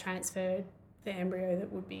I transferred the embryo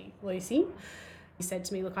that would be Lucy, he said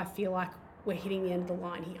to me, look, I feel like we're hitting the end of the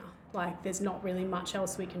line here. Like, there's not really much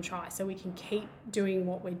else we can try. So we can keep doing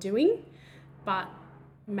what we're doing, but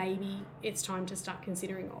maybe it's time to start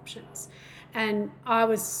considering options. And I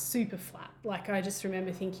was super flat. Like, I just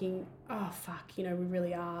remember thinking, oh, fuck, we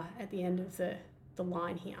really are at the end of the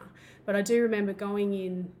line here. But I do remember going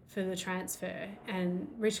in for the transfer, and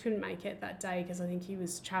Rich couldn't make it that day because I think he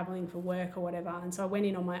was travelling for work or whatever. And so I went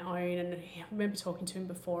in on my own, and I remember talking to him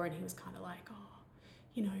before, and he was kind of like,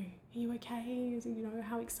 oh, are you okay?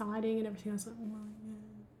 How exciting and everything. I was like, well,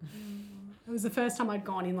 yeah. It was the first time I'd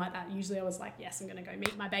gone in like that. Usually I was like, yes, I'm going to go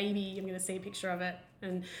meet my baby. I'm going to see a picture of it.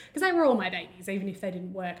 And because they were all my babies, even if they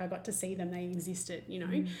didn't work, I got to see them. They existed,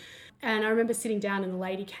 And I remember sitting down, and the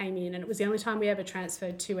lady came in, and it was the only time we ever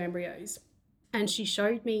transferred 2 embryos. And she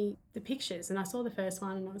showed me the pictures, and I saw the first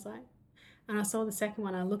one, and I was like, and I saw the second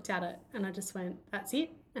one, and I looked at it, and I just went, that's it,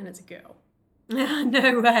 and it's a girl.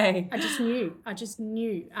 No way. I just knew.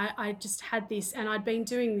 I just had this, and I'd been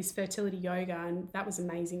doing this fertility yoga, and that was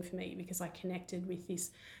amazing for me because I connected with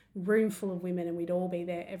this room full of women, and we'd all be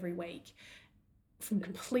there every week from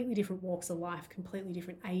completely different walks of life, completely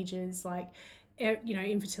different ages. Like,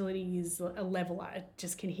 infertility is a leveler. It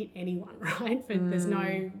just can hit anyone, right? But there's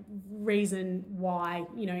no reason why,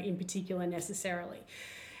 in particular necessarily.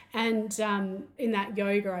 And in that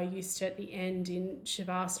yoga, I used to, at the end in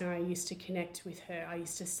Shavasana, I used to connect with her. I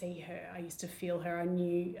used to see her. I used to feel her. I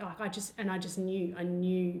knew, I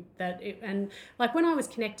knew that it, and like when I was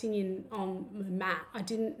connecting on the mat, I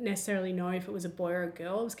didn't necessarily know if it was a boy or a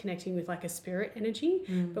girl. I was connecting with like a spirit energy.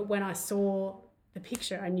 But when I saw the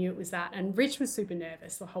picture, I knew it was that. And Rich was super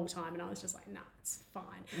nervous the whole time. And I was just like, nah, it's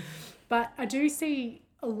fine. But I do see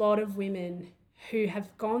a lot of women who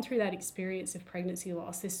have gone through that experience of pregnancy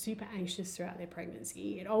loss. They're super anxious throughout their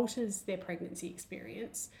pregnancy. It alters their pregnancy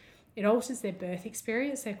experience. It alters their birth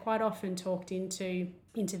experience. They're quite often talked into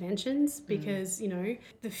interventions because,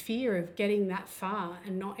 the fear of getting that far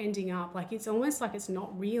and not ending up, like, it's almost like it's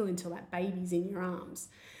not real until that baby's in your arms.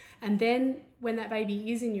 And then when that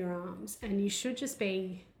baby is in your arms, and you should just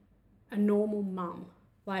be a normal mum,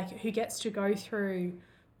 like, who gets to go through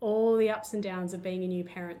all the ups and downs of being a new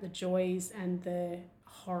parent, the joys and the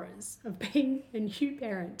horrors of being a new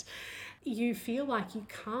parent, you feel like you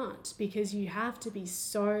can't, because you have to be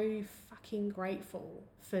so fucking grateful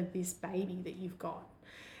for this baby that you've got.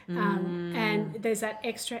 And there's that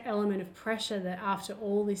extra element of pressure that after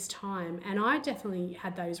all this time, and I definitely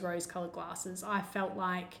had those rose-coloured glasses, I felt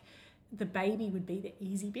like the baby would be the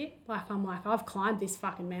easy bit. Like, I'm like, I've climbed this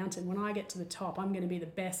fucking mountain. When I get to the top, I'm going to be the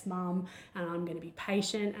best mum, and I'm going to be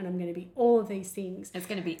patient, and I'm going to be all of these things. It's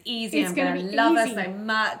going to be easy. I'm going to love her so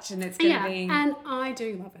much, and it's going to be... and I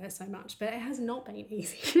do love her so much, but it has not been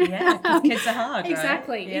easy. Yeah, because kids are hard,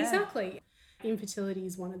 Exactly, right? Yeah. Exactly. Infertility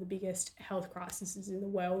is one of the biggest health crises in the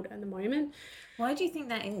world at the moment. Why do you think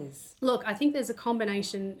that is? Look, I think there's a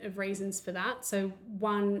combination of reasons for that. So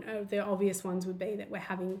one of the obvious ones would be that we're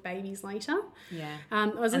having babies later. Yeah.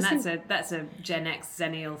 That's a Gen X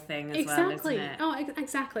Zennial thing as well, isn't it? Oh,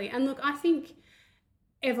 exactly. And look, I think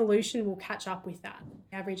evolution will catch up with that.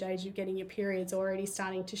 The average age of getting your period's already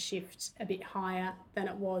starting to shift a bit higher than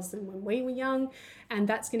it was than when we were young, and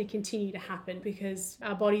that's going to continue to happen because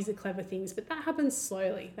our bodies are clever things, but that happens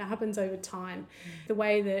slowly. That happens over time. The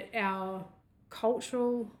way that our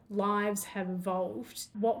cultural lives have evolved,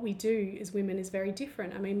 what we do as women is very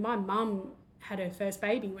different. I mean, my mum had her first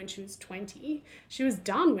baby when she was 20. She was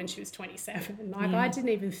done when she was 27. Like, I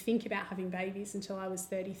didn't even think about having babies until I was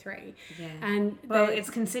 33. Yeah. And well,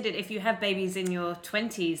 it's considered, if you have babies in your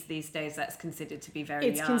 20s these days, that's considered to be very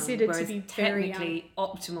young. It's considered to be very young. Technically,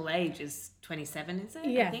 optimal age is 27, is it?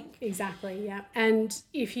 Yeah, I think. Exactly, yeah. And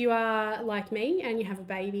if you are like me and you have a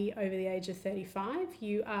baby over the age of 35,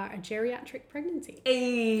 you are a geriatric pregnancy.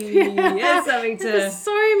 Hey, that's something to... There's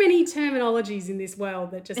so many terminologies in this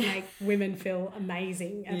world that just make women feel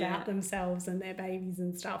amazing about themselves and their babies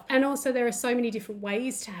and stuff. And also there are so many different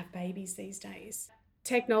ways to have babies these days.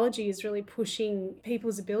 Technology is really pushing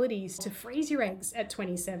people's abilities to freeze your eggs at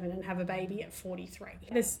 27 and have a baby at 43.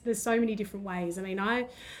 There's so many different ways. I mean, I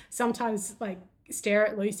sometimes like stare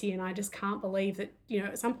at Lucy and I just can't believe that, you know,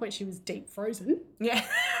 at some point she was deep frozen. Yeah.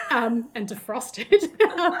 And defrosted.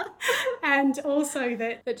 And also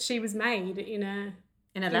that she was made in a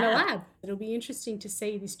lab. It'll be interesting to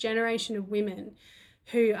see this generation of women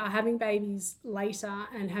who are having babies later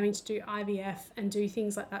and having to do IVF and do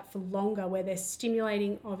things like that for longer, where they're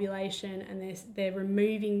stimulating ovulation and they're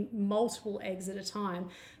removing multiple eggs at a time.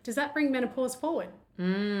 Does that bring menopause forward?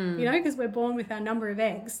 You know, because we're born with our number of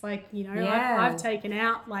eggs. Like, you know, I've taken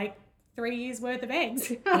out like 3 years worth of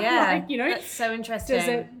eggs. Yeah, like, you know, that's so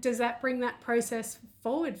interesting. Does that bring that process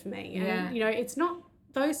forward for me? And, you know, it's not,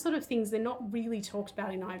 those sort of things, they're not really talked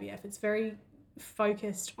about in IVF. It's very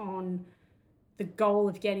focused on the goal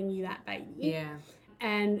of getting you that baby. Yeah.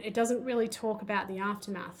 And it doesn't really talk about the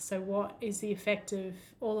aftermath. So what is the effect of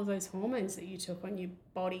all of those hormones that you took on your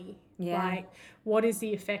body? Yeah. Like, what is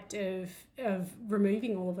the effect of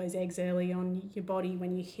removing all of those eggs early on your body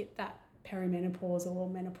when you hit that perimenopausal or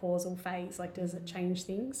menopausal phase? Like, does it change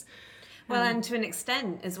things? Well, and to an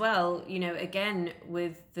extent as well, you know, again,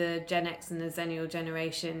 with the Gen X and the Xennial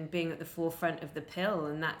generation being at the forefront of the pill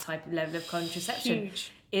and that type of level of contraception.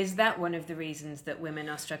 Huge. Is that one of the reasons that women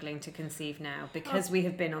are struggling to conceive now? Because we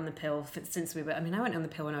have been on the pill since we were... I mean, I went on the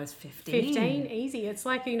pill when I was 15. 15, easy. It's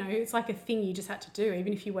like, you know, it's like a thing you just had to do,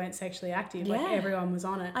 even if you weren't sexually active. Like, everyone was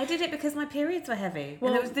on it. I did it because my periods were heavy.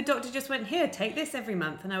 Well, and the doctor just went, here, take this every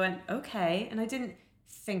month. And I went, okay. And I didn't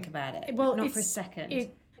think about it. Well, not for a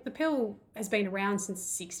second. The pill has been around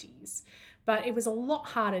since the 60s, but it was a lot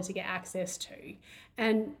harder to get access to.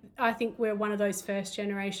 And I think we're one of those first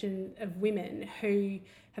generation of women who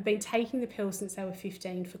have been taking the pill since they were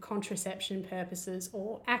 15 for contraception purposes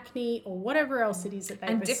or acne or whatever else it is that they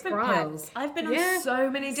prescribe. Different pills. I've been on so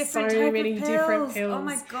many different different pills. Oh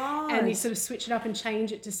my God. And you sort of switch it up and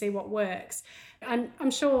change it to see what works. And I'm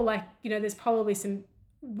sure, like, you know, there's probably some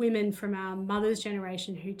women from our mother's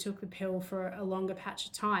generation who took the pill for a longer patch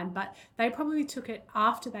of time, but they probably took it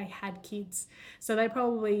after they had kids. So they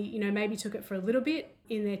probably, you know, maybe took it for a little bit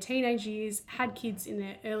in their teenage years, had kids in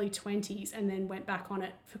their early 20s, and then went back on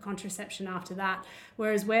it for contraception after that.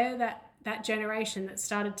 Whereas we're that generation that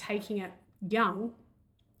started taking it young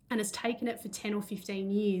and has taken it for 10 or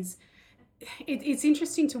 15 years. It's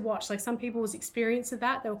interesting to watch. Like, some people's experience of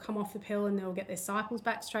that, they'll come off the pill and they'll get their cycles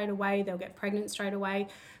back straight away, they'll get pregnant straight away.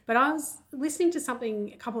 But I was listening to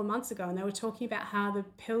something a couple of months ago and they were talking about how the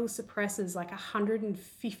pill suppresses like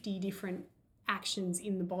 150 different actions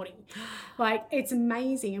in the body. Like, it's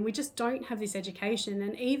amazing, and we just don't have this education.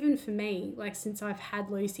 And even for me, like, since I've had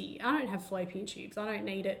Lucy, I don't have fallopian tubes. I don't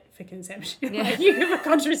need it for conception. Like, you have a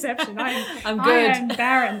contraception. I'm good. I am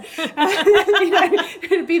barren. You know,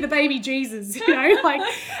 it'd be the baby Jesus, you know,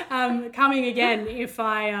 like coming again if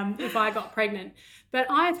I got pregnant. But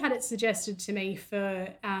I've had it suggested to me for,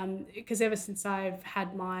 because ever since I've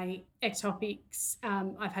had my ectopics,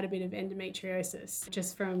 I've had a bit of endometriosis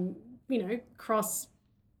just from, you know, cross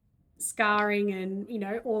scarring and, you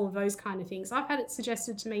know, all of those kind of things. I've had it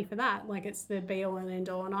suggested to me for that, like it's the be all and end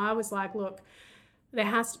all. And I was like, look, there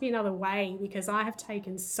has to be another way, because I have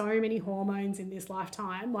taken so many hormones in this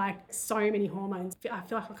lifetime, like so many hormones. I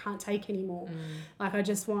feel like I can't take anymore. Like, I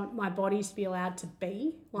just want my body to be allowed to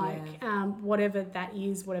be, like, whatever that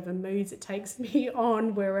is, whatever moods it takes me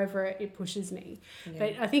on, wherever it pushes me.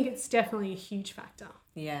 But I think it's definitely a huge factor.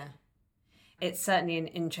 Yeah. It's certainly an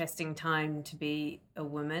interesting time to be a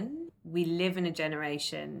woman. We live in a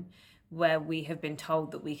generation where we have been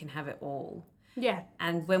told that we can have it all. Yeah.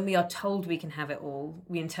 And when we are told we can have it all,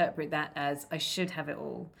 we interpret that as I should have it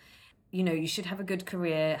all. you should have a good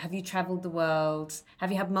career. Have you traveled the world?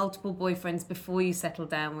 Have you had multiple boyfriends before you settle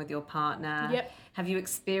down with your partner? Yep. Have you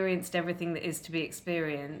experienced everything that is to be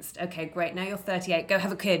experienced? Okay, great. Now you're 38. Go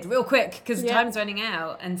have a kid real quick because time's running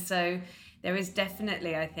out. And so there is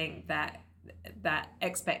definitely, I think, that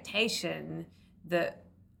expectation that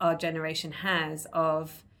our generation has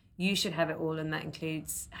of you should have it all, and that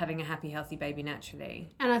includes having a happy, healthy baby naturally.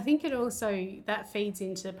 And I think it also, that feeds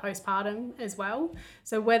into postpartum as well.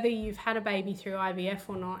 So whether you've had a baby through IVF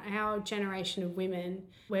or not, our generation of women,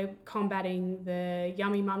 we're combating the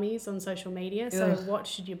yummy mummies on social media. So what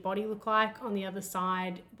should your body look like? On the other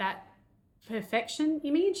side, that perfection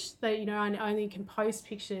image that, I only can post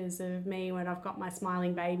pictures of me when I've got my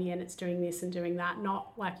smiling baby and it's doing this and doing that,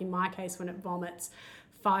 not like in my case when it vomits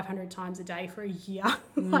 500 times a day for a year,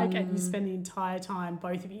 and you spend the entire time,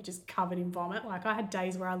 both of you, just covered in vomit. Like, I had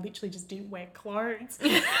days where I literally just didn't wear clothes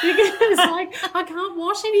because I can't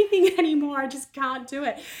wash anything anymore. I just can't do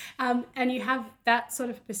it. And you have that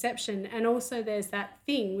sort of perception. And also there's that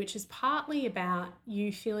thing, which is partly about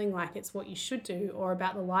you feeling like it's what you should do, or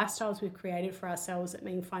about the lifestyles we've created for ourselves that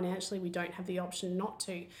mean financially we don't have the option not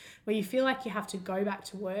to, where you feel like you have to go back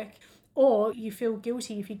to work. Or you feel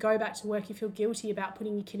guilty if you go back to work, you feel guilty about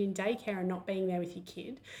putting your kid in daycare and not being there with your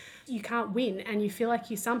kid. You can't win, and you feel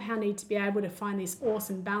like you somehow need to be able to find this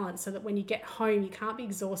awesome balance so that when you get home, you can't be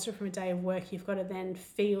exhausted from a day of work. You've got to then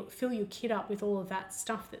fill your kid up with all of that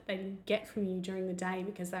stuff that they didn't get from you during the day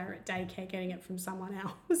because they were at daycare getting it from someone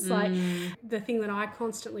else. Like, the thing that I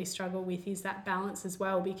constantly struggle with is that balance as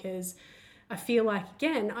well, because I feel like,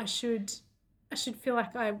 again, I should feel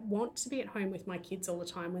like I want to be at home with my kids all the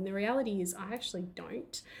time, when the reality is I actually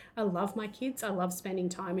don't. I love my kids. I love spending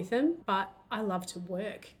time with them, but I love to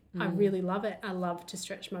work. I really love it. I love to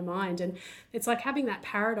stretch my mind. And it's like having that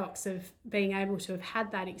paradox of being able to have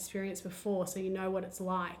had that experience before, so you know what it's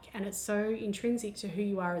like. And it's so intrinsic to who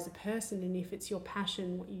you are as a person. And if it's your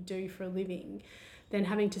passion, what you do for a living, then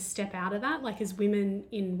having to step out of that. Like, as women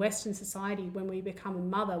in Western society, when we become a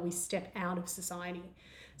mother, we step out of society.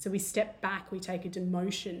 So we step back, we take a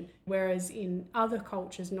demotion. Whereas in other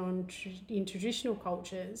cultures, in traditional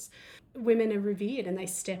cultures, women are revered and they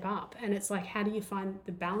step up. And it's like, how do you find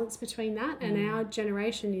the balance between that? And our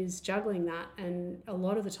generation is juggling that, and a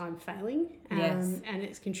lot of the time failing. And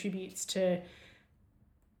it contributes to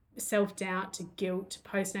self-doubt, to guilt, to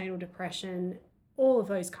postnatal depression, all of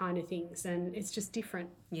those kind of things. And it's just different.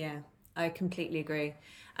 Yeah, I completely agree.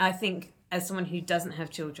 I think as someone who doesn't have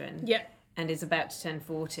children... and is about to turn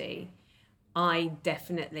 40, I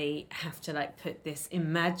definitely have to put this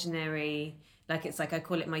imaginary, it's like I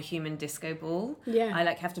call it my human disco ball. Yeah. I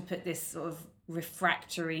have to put this sort of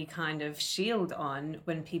refractory kind of shield on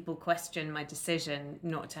when people question my decision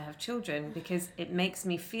not to have children, because it makes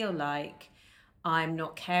me feel like I'm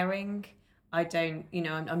not caring. I don't,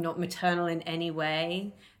 I'm not maternal in any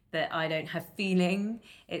way, that I don't have feeling.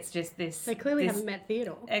 It's just this... They clearly haven't met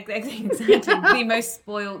Theodore. Exactly. The most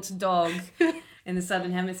spoilt dog in the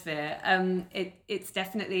Southern Hemisphere. It's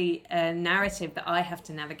definitely a narrative that I have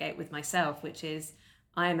to navigate with myself, which is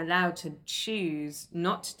I am allowed to choose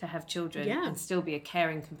not to have children and still be a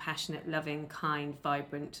caring, compassionate, loving, kind,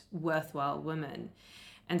 vibrant, worthwhile woman.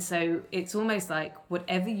 And so it's almost like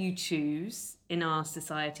whatever you choose in our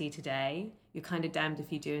society today, you're kind of damned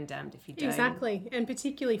if you do and damned if you don't. Exactly. And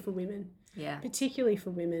particularly for women. Yeah. Particularly for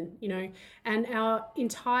women, and our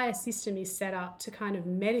entire system is set up to kind of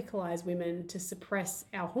medicalize women, to suppress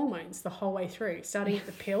our hormones the whole way through, starting at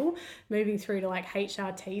the pill, moving through to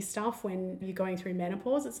HRT stuff when you're going through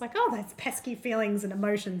menopause. It's like, oh, those pesky feelings and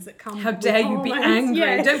emotions that come. How dare you be angry?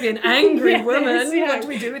 Yeah. Don't be an angry woman. Yeah. What do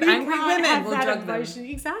we do with angry women? We'll drug them.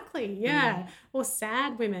 Exactly. Yeah. Or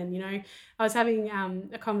sad women, I was having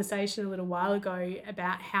a conversation a little while ago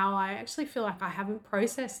about how I actually feel like I haven't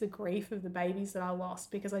processed the grief of the babies that I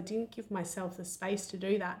lost, because I didn't give myself the space to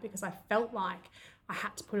do that, because I felt like I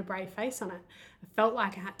had to put a brave face on it. I felt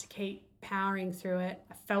like I had to keep powering through it.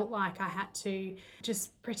 I felt like I had to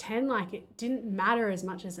just pretend like it didn't matter as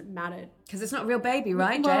much as it mattered. Because it's not a real baby,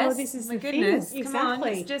 right, well, Jess? This is my the goodness. Thing. Come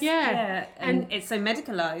exactly. on, it's just, yeah. And it's so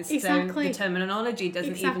medicalised. Exactly. So the terminology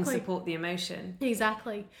doesn't even support the emotion.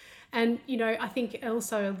 Exactly. And, I think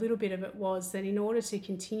also a little bit of it was that in order to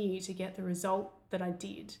continue to get the result that I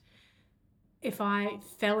did, if I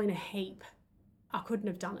fell in a heap, I couldn't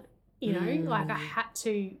have done it. I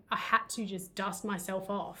had to just dust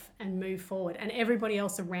myself off and move forward, and everybody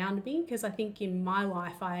else around me, because I think in my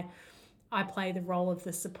life I play the role of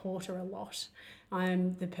the supporter a lot.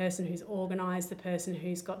 I'm the person who's organised, the person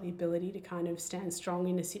who's got the ability to kind of stand strong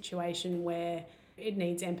in a situation where it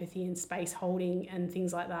needs empathy and space holding and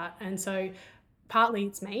things like that. And so partly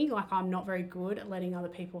it's me, like I'm not very good at letting other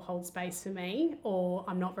people hold space for me, or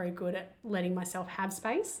I'm not very good at letting myself have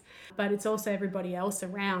space. But it's also everybody else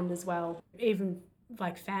around as well, even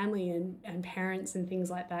like family and parents and things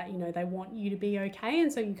like that. You know, they want you to be okay,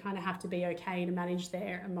 and so you kind of have to be okay to manage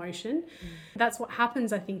their emotion. That's what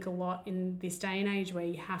happens, I think, a lot in this day and age, where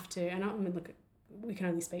you have to, and I mean, look, we can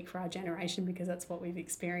only speak for our generation because that's what we've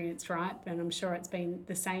experienced, right? And I'm sure it's been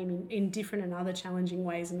the same in different and other challenging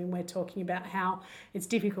ways. I mean, we're talking about how it's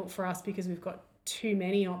difficult for us because we've got too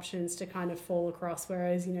many options to kind of fall across,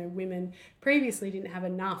 whereas, you know, women previously didn't have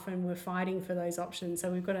enough and were fighting for those options.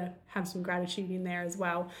 So we've got to have some gratitude in there as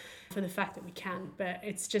well for the fact that we can. But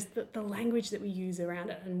it's just the language that we use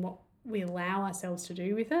around it and what we allow ourselves to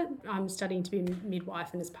do with it. I'm studying to be a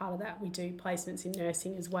midwife, and as part of that we do placements in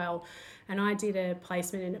nursing as well. And I did a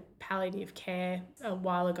placement in a palliative care a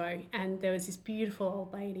while ago, and there was this beautiful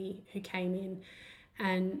old lady who came in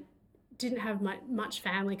and didn't have much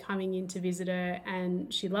family coming in to visit her,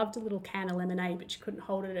 and she loved a little can of lemonade, but she couldn't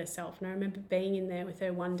hold it herself. And I remember being in there with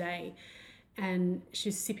her one day, and she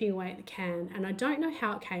was sipping away at the can, and I don't know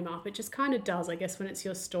how it came up. It just kind of does, I guess, when it's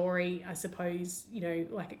your story, I suppose, you know,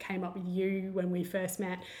 like it came up with you when we first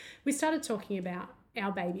met. We started talking about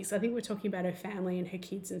our babies. I think we're talking about her family and her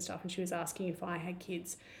kids and stuff, and she was asking if I had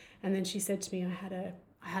kids. And then she said to me,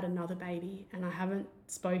 I had another baby, and I haven't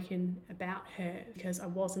spoken about her because I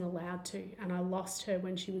wasn't allowed to, and I lost her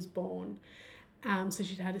when she was born. So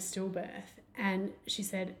she'd had a stillbirth, and she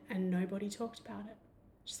said, and nobody talked about it.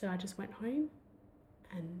 She said, I just went home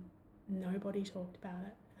and nobody talked about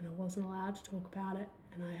it, and I wasn't allowed to talk about it,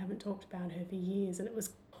 and I haven't talked about her for years. And it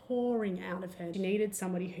was pouring out of her. She needed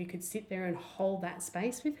somebody who could sit there and hold that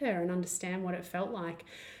space with her and understand what it felt like.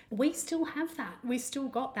 We still have that. We still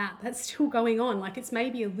got that. That's still going on. Like, it's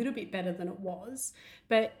maybe a little bit better than it was,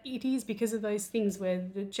 but it is because of those things where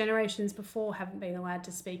the generations before haven't been allowed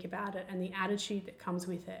to speak about it, and the attitude that comes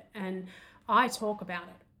with it. And I talk about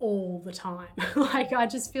it all the time. Like, I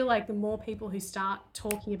just feel like the more people who start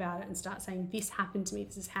talking about it and start saying, this happened to me,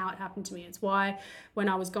 this is how it happened to me. It's why when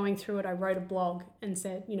I was going through it, I wrote a blog and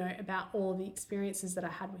said, you know, about all of the experiences that I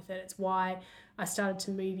had with it. It's why I started to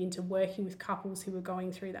move into working with couples who were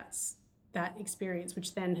going through that experience,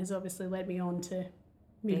 which then has obviously led me on to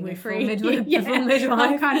midwifery.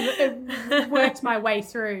 I've kind of worked my way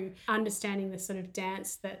through understanding the sort of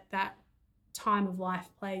dance that time of life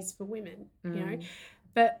plays for women, you know.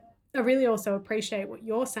 But I really also appreciate what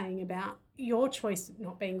you're saying about your choice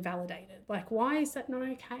not being validated. Like, why is that not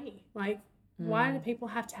okay? Like, why do people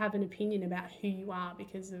have to have an opinion about who you are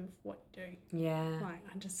because of what you do? Yeah. Like,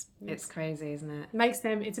 it's crazy, isn't it?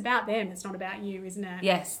 It's about them. It's not about you, isn't it?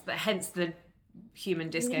 Yes, but hence the human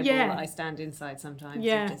disco ball that I stand inside sometimes.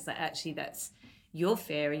 Yeah. Just that actually that's your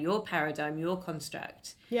fear, your paradigm, your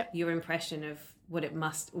construct, your impression of what it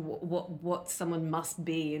must, what someone must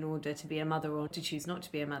be in order to be a mother or to choose not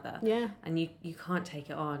to be a mother. Yeah. And you can't take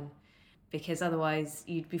it on, because otherwise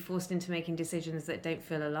you'd be forced into making decisions that don't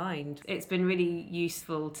feel aligned. It's been really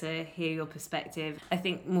useful to hear your perspective. I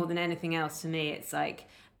think more than anything else, for me, it's like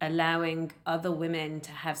allowing other women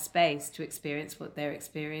to have space to experience what they're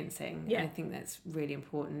experiencing. Yeah. I think that's really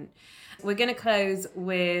important. We're going to close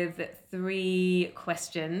with 3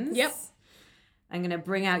 questions. Yep. I'm going to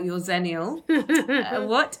bring out your Xennial.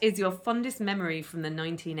 What is your fondest memory from the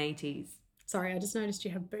 1980s? Sorry, I just noticed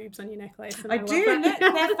you have boobs on your necklace. And I do. Look,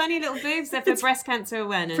 they're funny little boobs. They're for breast cancer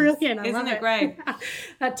awareness. Brilliant. Isn't it great?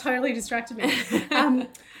 That totally distracted me.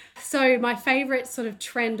 So my favourite sort of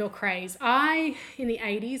trend or craze, in the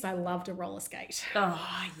 80s, I loved a roller skate.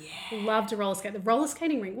 Oh, yeah. Loved a roller skate. The roller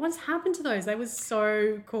skating rink. What's happened to those? They were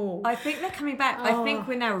so cool. I think they're coming back. I think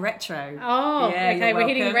we're now retro. Oh, yeah, okay. We're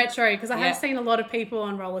hitting retro, because I have Yeah. seen a lot of people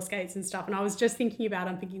on roller skates and stuff. And I was just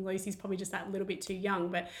thinking Lucy's probably just that little bit too young.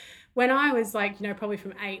 But when I was like, you know, probably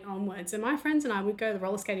from 8 onwards, and my friends and I would go to the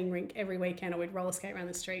roller skating rink every weekend, or we'd roller skate around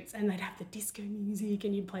the streets, and they'd have the disco music,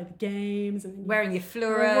 and you'd play the games, and then wearing your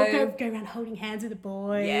fluoro, go around holding hands with a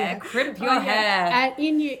boy. Yeah, crimp your hair.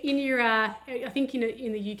 In your I think in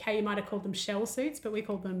the UK you might have called them shell suits, but we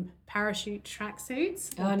called them parachute track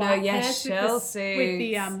suits. Oh no, yes, shell suits with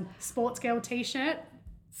the sports girl t-shirt.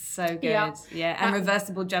 So good. Yeah. And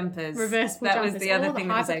reversible jumpers. That was the other thing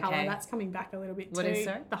that was okay. Hypercolour, that's coming back a little bit too. What is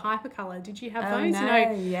that? The hypercolour. Did you have those?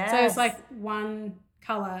 No, yes. So it's like one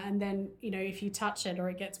colour, and then, you know, if you touch it or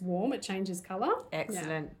it gets warm, it changes colour.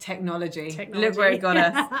 Excellent. Yeah. Technology. Look where it got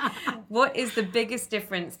us. What is the biggest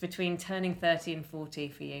difference between turning 30 and 40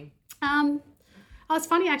 for you? Oh, it's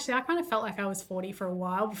funny, actually. I kind of felt like I was 40 for a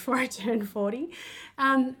while before I turned 40.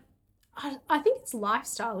 I think it's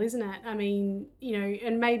lifestyle, isn't it? I mean, you know,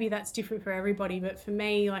 and maybe that's different for everybody, but for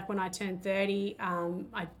me, like when I turned 30,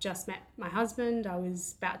 I just met my husband. I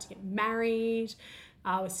was about to get married.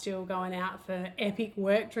 I was still going out for epic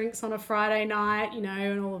work drinks on a Friday night, you know,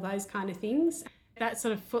 and all of those kind of things. That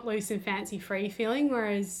sort of footloose and fancy free feeling,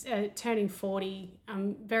 whereas turning 40,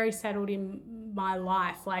 I'm very settled in my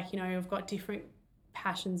life. Like, you know, I've got different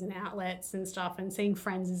passions and outlets and stuff, and seeing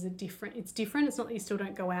friends is it's different. It's not that you still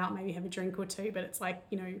don't go out, maybe have a drink or two, but it's like,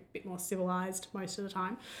 you know, a bit more civilized most of the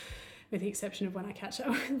time, with the exception of when I catch up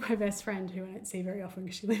with my best friend, who I don't see very often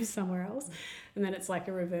because she lives somewhere else, and then it's like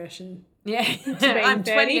a reversion. Yeah, I'm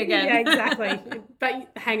 20 again. Yeah, exactly.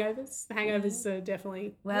 But hangovers are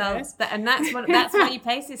definitely worse. And that's what you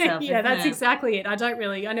pace yourself. Yeah, that's exactly it. I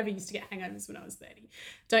never used to get hangovers when I was 30.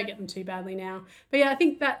 Don't get them too badly now. But yeah, I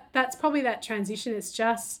think that's probably that transition. It's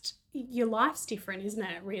just your life's different, isn't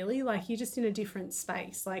it? Really, like you're just in a different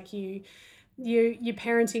space. Like you're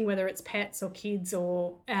parenting, whether it's pets or kids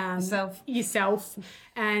or yourself,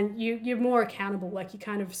 and you're more accountable. Like you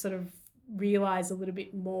kind of sort of realize a little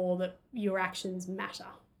bit more that your actions matter.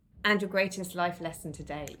 And your greatest life lesson to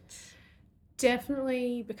date?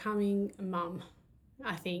 Definitely becoming a mum,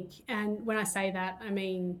 I think. And when I say that, I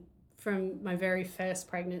mean from my very first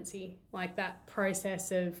pregnancy, like that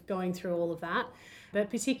process of going through all of that, but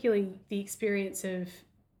particularly the experience of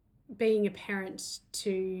being a parent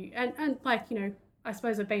to, and like, you know, I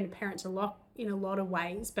suppose I've been a parent in a lot of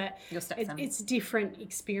ways, but it's a different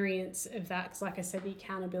experience of that, because like I said, the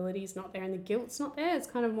accountability is not there and the guilt's not there. It's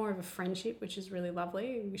kind of more of a friendship, which is really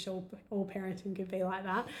lovely. I wish all parenting could be like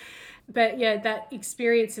that. But yeah, that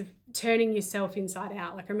experience of turning yourself inside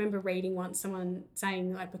out. Like I remember reading once someone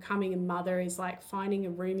saying like becoming a mother is like finding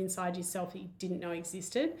a room inside yourself that you didn't know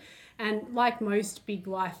existed. And like most big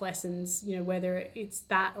life lessons, you know, whether it's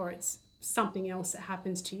that or it's something else that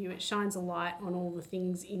happens to you, it shines a light on all the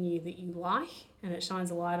things in you that you like, and it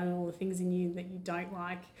shines a light on all the things in you that you don't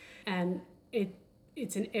like. And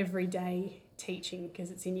it's an everyday teaching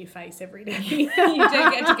because it's in your face every day. You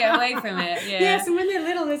don't get to get away from it. Yeah. Yes, and when they're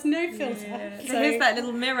little, there's no filter. Yeah. So here's that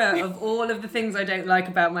little mirror of all of the things I don't like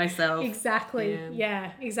about myself. Exactly.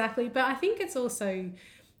 Yeah, exactly. But I think it's also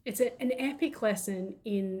an epic lesson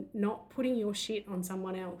in not putting your shit on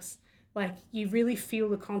someone else. Like you really feel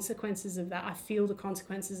the consequences of that. I feel the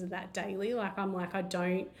consequences of that daily. Like I'm like, I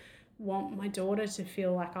don't want my daughter to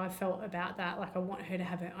feel like I felt about that. Like I want her to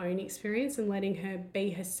have her own experience and letting her be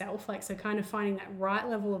herself. Like, so kind of finding that right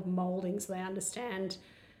level of molding so they understand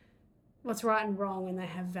what's right and wrong and they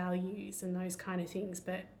have values and those kind of things.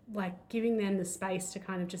 But like giving them the space to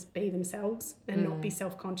kind of just be themselves and not be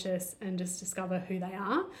self-conscious and just discover who they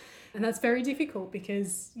are. And that's very difficult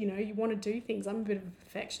because, you know, you want to do things. I'm a bit of a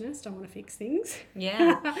perfectionist. I want to fix things.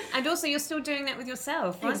 Yeah. And also you're still doing that with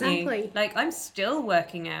yourself, aren't you? Like I'm still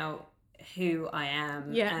working out who I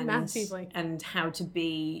am. Yeah, massively. And how to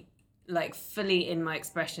be like fully in my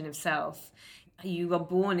expression of self. You are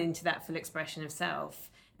born into that full expression of self.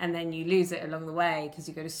 And then you lose it along the way because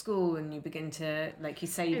you go to school and you begin to, like you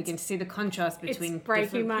say, begin to see the contrast between different people.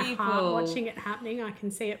 It's breaking my heart watching it happening. I can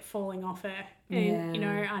see it falling off her. And, you know,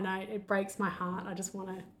 I know it breaks my heart. I just want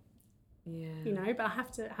to, you know, but I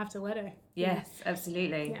have to let her. Yes,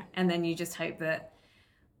 absolutely. Yeah. And then you just hope that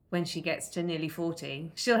when she gets to nearly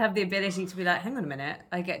 40, she'll have the ability to be like, hang on a minute,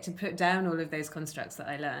 I get to put down all of those constructs that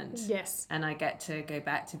I learned. Yes. And I get to go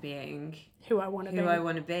back to being who I want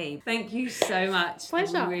to be. Thank you so much.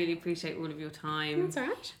 Pleasure. I really appreciate all of your time. That's all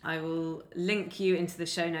right. I will link you into the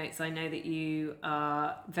show notes. I know that you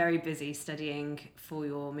are very busy studying for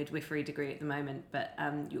your midwifery degree at the moment, but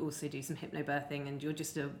you also do some hypnobirthing and you're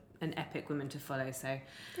just an epic woman to follow. So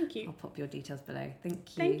thank you. I'll pop your details below.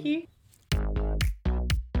 Thank you. Thank you.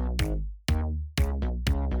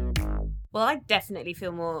 Well, I definitely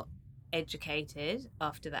feel more educated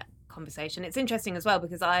after that conversation. It's interesting as well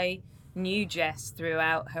because I knew Jess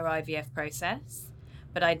throughout her IVF process,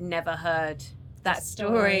 but I'd never heard that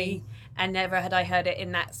story and never had I heard it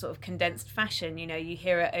in that sort of condensed fashion. You know, you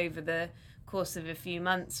hear it over the course of a few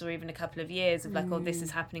months or even a couple of years of like, oh, this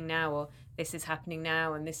is happening now, or this is happening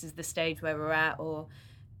now, and this is the stage where we're at, but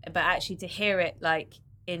actually to hear it like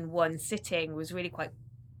in one sitting was really quite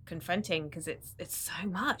confronting because it's so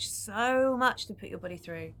much to put your body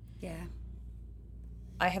through. Yeah.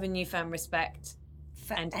 I have a newfound respect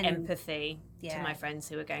and empathy to my friends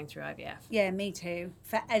who are going through IVF. Yeah, me too.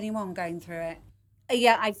 For anyone going through it.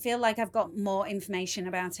 Yeah, I feel like I've got more information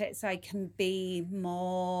about it so I can be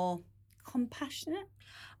more compassionate.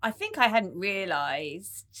 I think I hadn't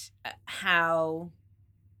realised how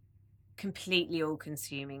completely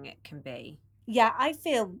all-consuming it can be. Yeah, I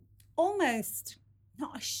feel almost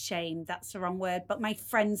not ashamed, that's the wrong word, but my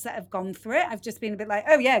friends that have gone through it, I've just been a bit like,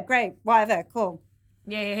 oh yeah, great, whatever, cool.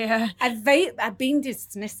 Yeah. I've been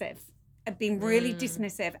dismissive. I've been really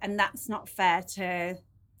dismissive, and that's not fair to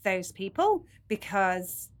those people,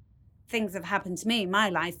 because things have happened to me in my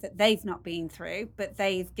life that they've not been through, but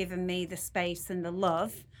they've given me the space and the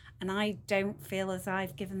love, and I don't feel as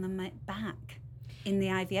I've given them it back in the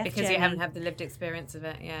IVF Because journey. you haven't had the lived experience of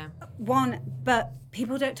it, yeah. But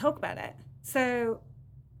people don't talk about it. So,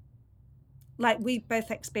 like, we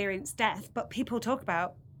both experienced death, but people talk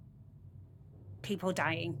about people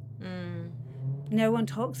dying. No one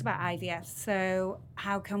talks about IVF. So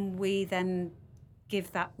how can we then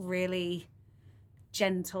give that really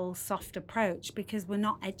gentle, soft approach? Because we're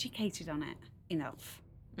not educated on it enough.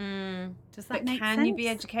 Does that make sense? Can you be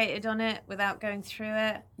educated on it without going through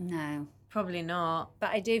it? No. Probably not. But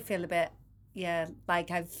I do feel a bit, like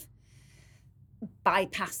I've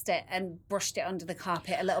bypassed it and brushed it under the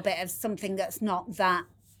carpet a little bit of something that's not that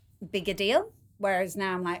big a deal. Whereas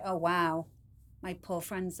now I'm like, oh, wow, my poor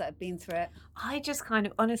friends that have been through it. I just kind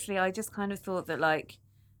of thought that, like,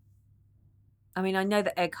 I mean, I know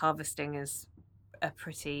that egg harvesting is a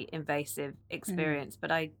pretty invasive experience,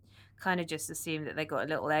 but I kind of just assumed that they got a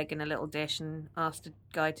little egg in a little dish and asked a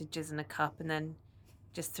guy to jizz in a cup and then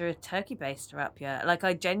just threw a turkey baster up you. Like,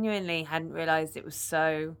 I genuinely hadn't realised it was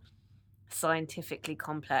so scientifically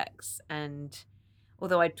complex. And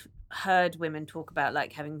although I'd heard women talk about,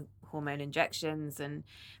 like, having hormone injections and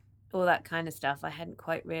all that kind of stuff, I hadn't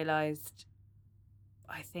quite realised,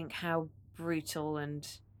 I think, how brutal and,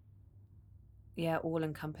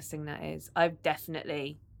 all-encompassing that is. I've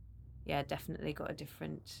definitely got a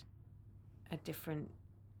different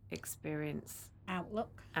experience.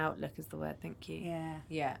 Outlook is the word, thank you.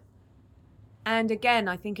 Yeah. And again,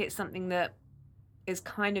 I think it's something that is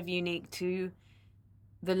kind of unique to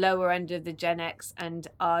the lower end of the Gen X and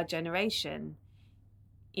our generation.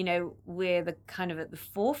 You know, we're the kind of at the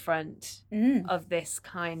forefront of this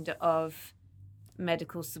kind of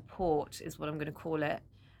medical support, is what I'm going to call it.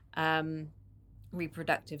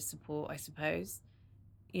 Reproductive support, I suppose.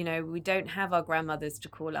 You know, we don't have our grandmothers to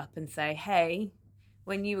call up and say, hey,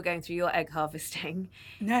 when you were going through your egg harvesting,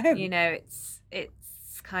 you know,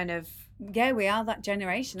 it's kind of... Yeah, we are that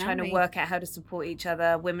generation, trying to work out how to support each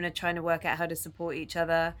other. Women are trying to work out how to support each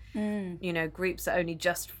other. You know, groups are only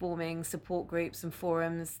just forming, support groups and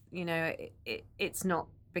forums. You know, it's not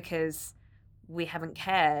because we haven't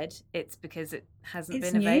cared. It's because it hasn't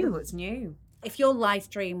been available. It's new. If your life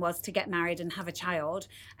dream was to get married and have a child,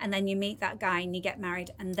 and then you meet that guy and you get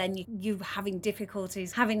married, and then you having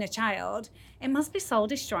difficulties having a child, it must be soul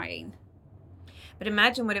destroying. But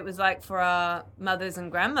imagine what it was like for our mothers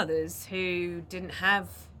and grandmothers who didn't have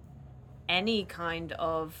any kind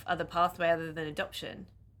of other pathway other than adoption.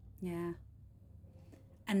 Yeah.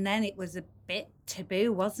 And then it was a bit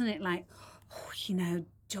taboo, wasn't it? Like, oh, you know,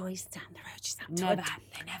 Joy's down the road, she's had children.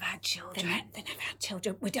 They never had children. They never had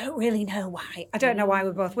children. We don't really know why. I don't know why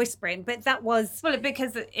we're both whispering, but that was... Well,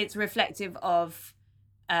 because it's reflective of,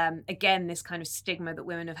 again, this kind of stigma that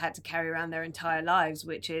women have had to carry around their entire lives,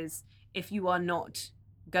 which is, if you are not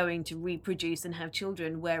going to reproduce and have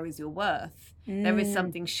children, where is your worth? There is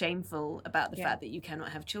something shameful about the fact that you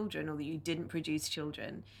cannot have children, or that you didn't produce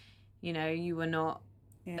children. You know, you were not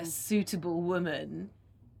a suitable woman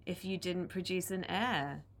if you didn't produce an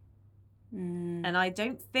heir. And I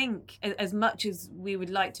don't think, as much as we would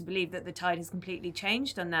like to believe that the tide has completely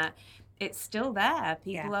changed on that, it's still there.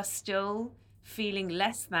 People are still feeling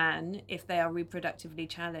less than if they are reproductively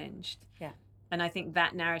challenged. Yeah. And I think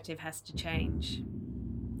that narrative has to change.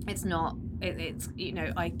 It's not, it's, you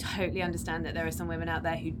know, I totally understand that there are some women out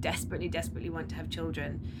there who desperately want to have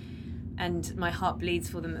children. And my heart bleeds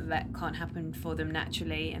for them that can't happen for them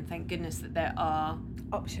naturally. And thank goodness that there are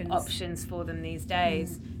options for them these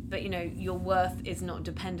days. But, you know, your worth is not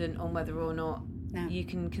dependent on whether or not you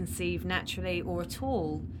can conceive naturally or at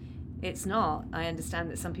all. It's not. I understand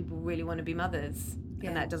that some people really want to be mothers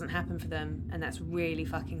and that doesn't happen for them. And that's really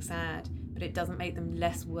fucking sad. But it doesn't make them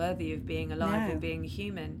less worthy of being alive and being a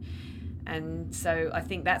human. And so I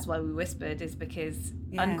think that's why we whispered, is because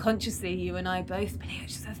unconsciously you and I both believe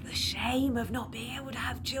it's just the shame of not being able to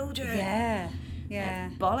have children. Yeah.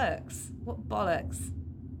 It's bollocks. What bollocks?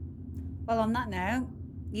 Well, on that note,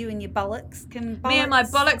 you and your bollocks can bollocks. Me and my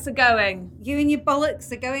bollocks are going. You and your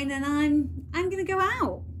bollocks are going, and I'm going to go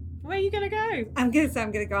out. Where are you going to go? I'm going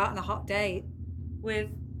to go out on a hot date. With?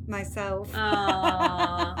 Myself. Aww.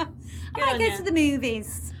 I might go to the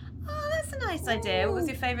movies. Oh, that's a nice idea. What was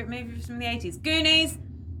your favourite movie from the 80s? Goonies?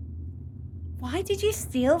 Why did you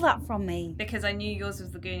steal that from me? Because I knew yours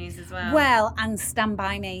was the Goonies as well. Well, and Stand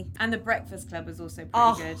By Me. And the Breakfast Club was also pretty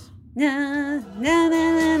Oh. good. Na, na,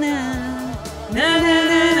 na, na, na. Na, na,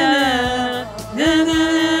 na, na. Na, na,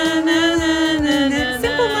 na, na, na, na,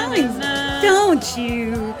 Simple na, Minds. na. Don't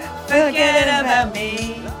you forget about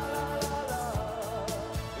me.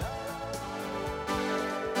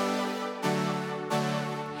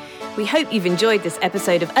 We hope you've enjoyed this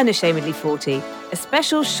episode of Unashamedly 40, a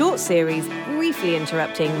special short series briefly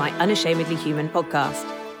interrupting my Unashamedly Human podcast.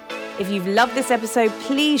 If you've loved this episode,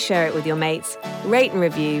 please share it with your mates, rate and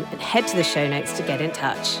review, and head to the show notes to get in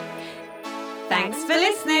touch. Thanks for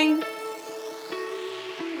listening.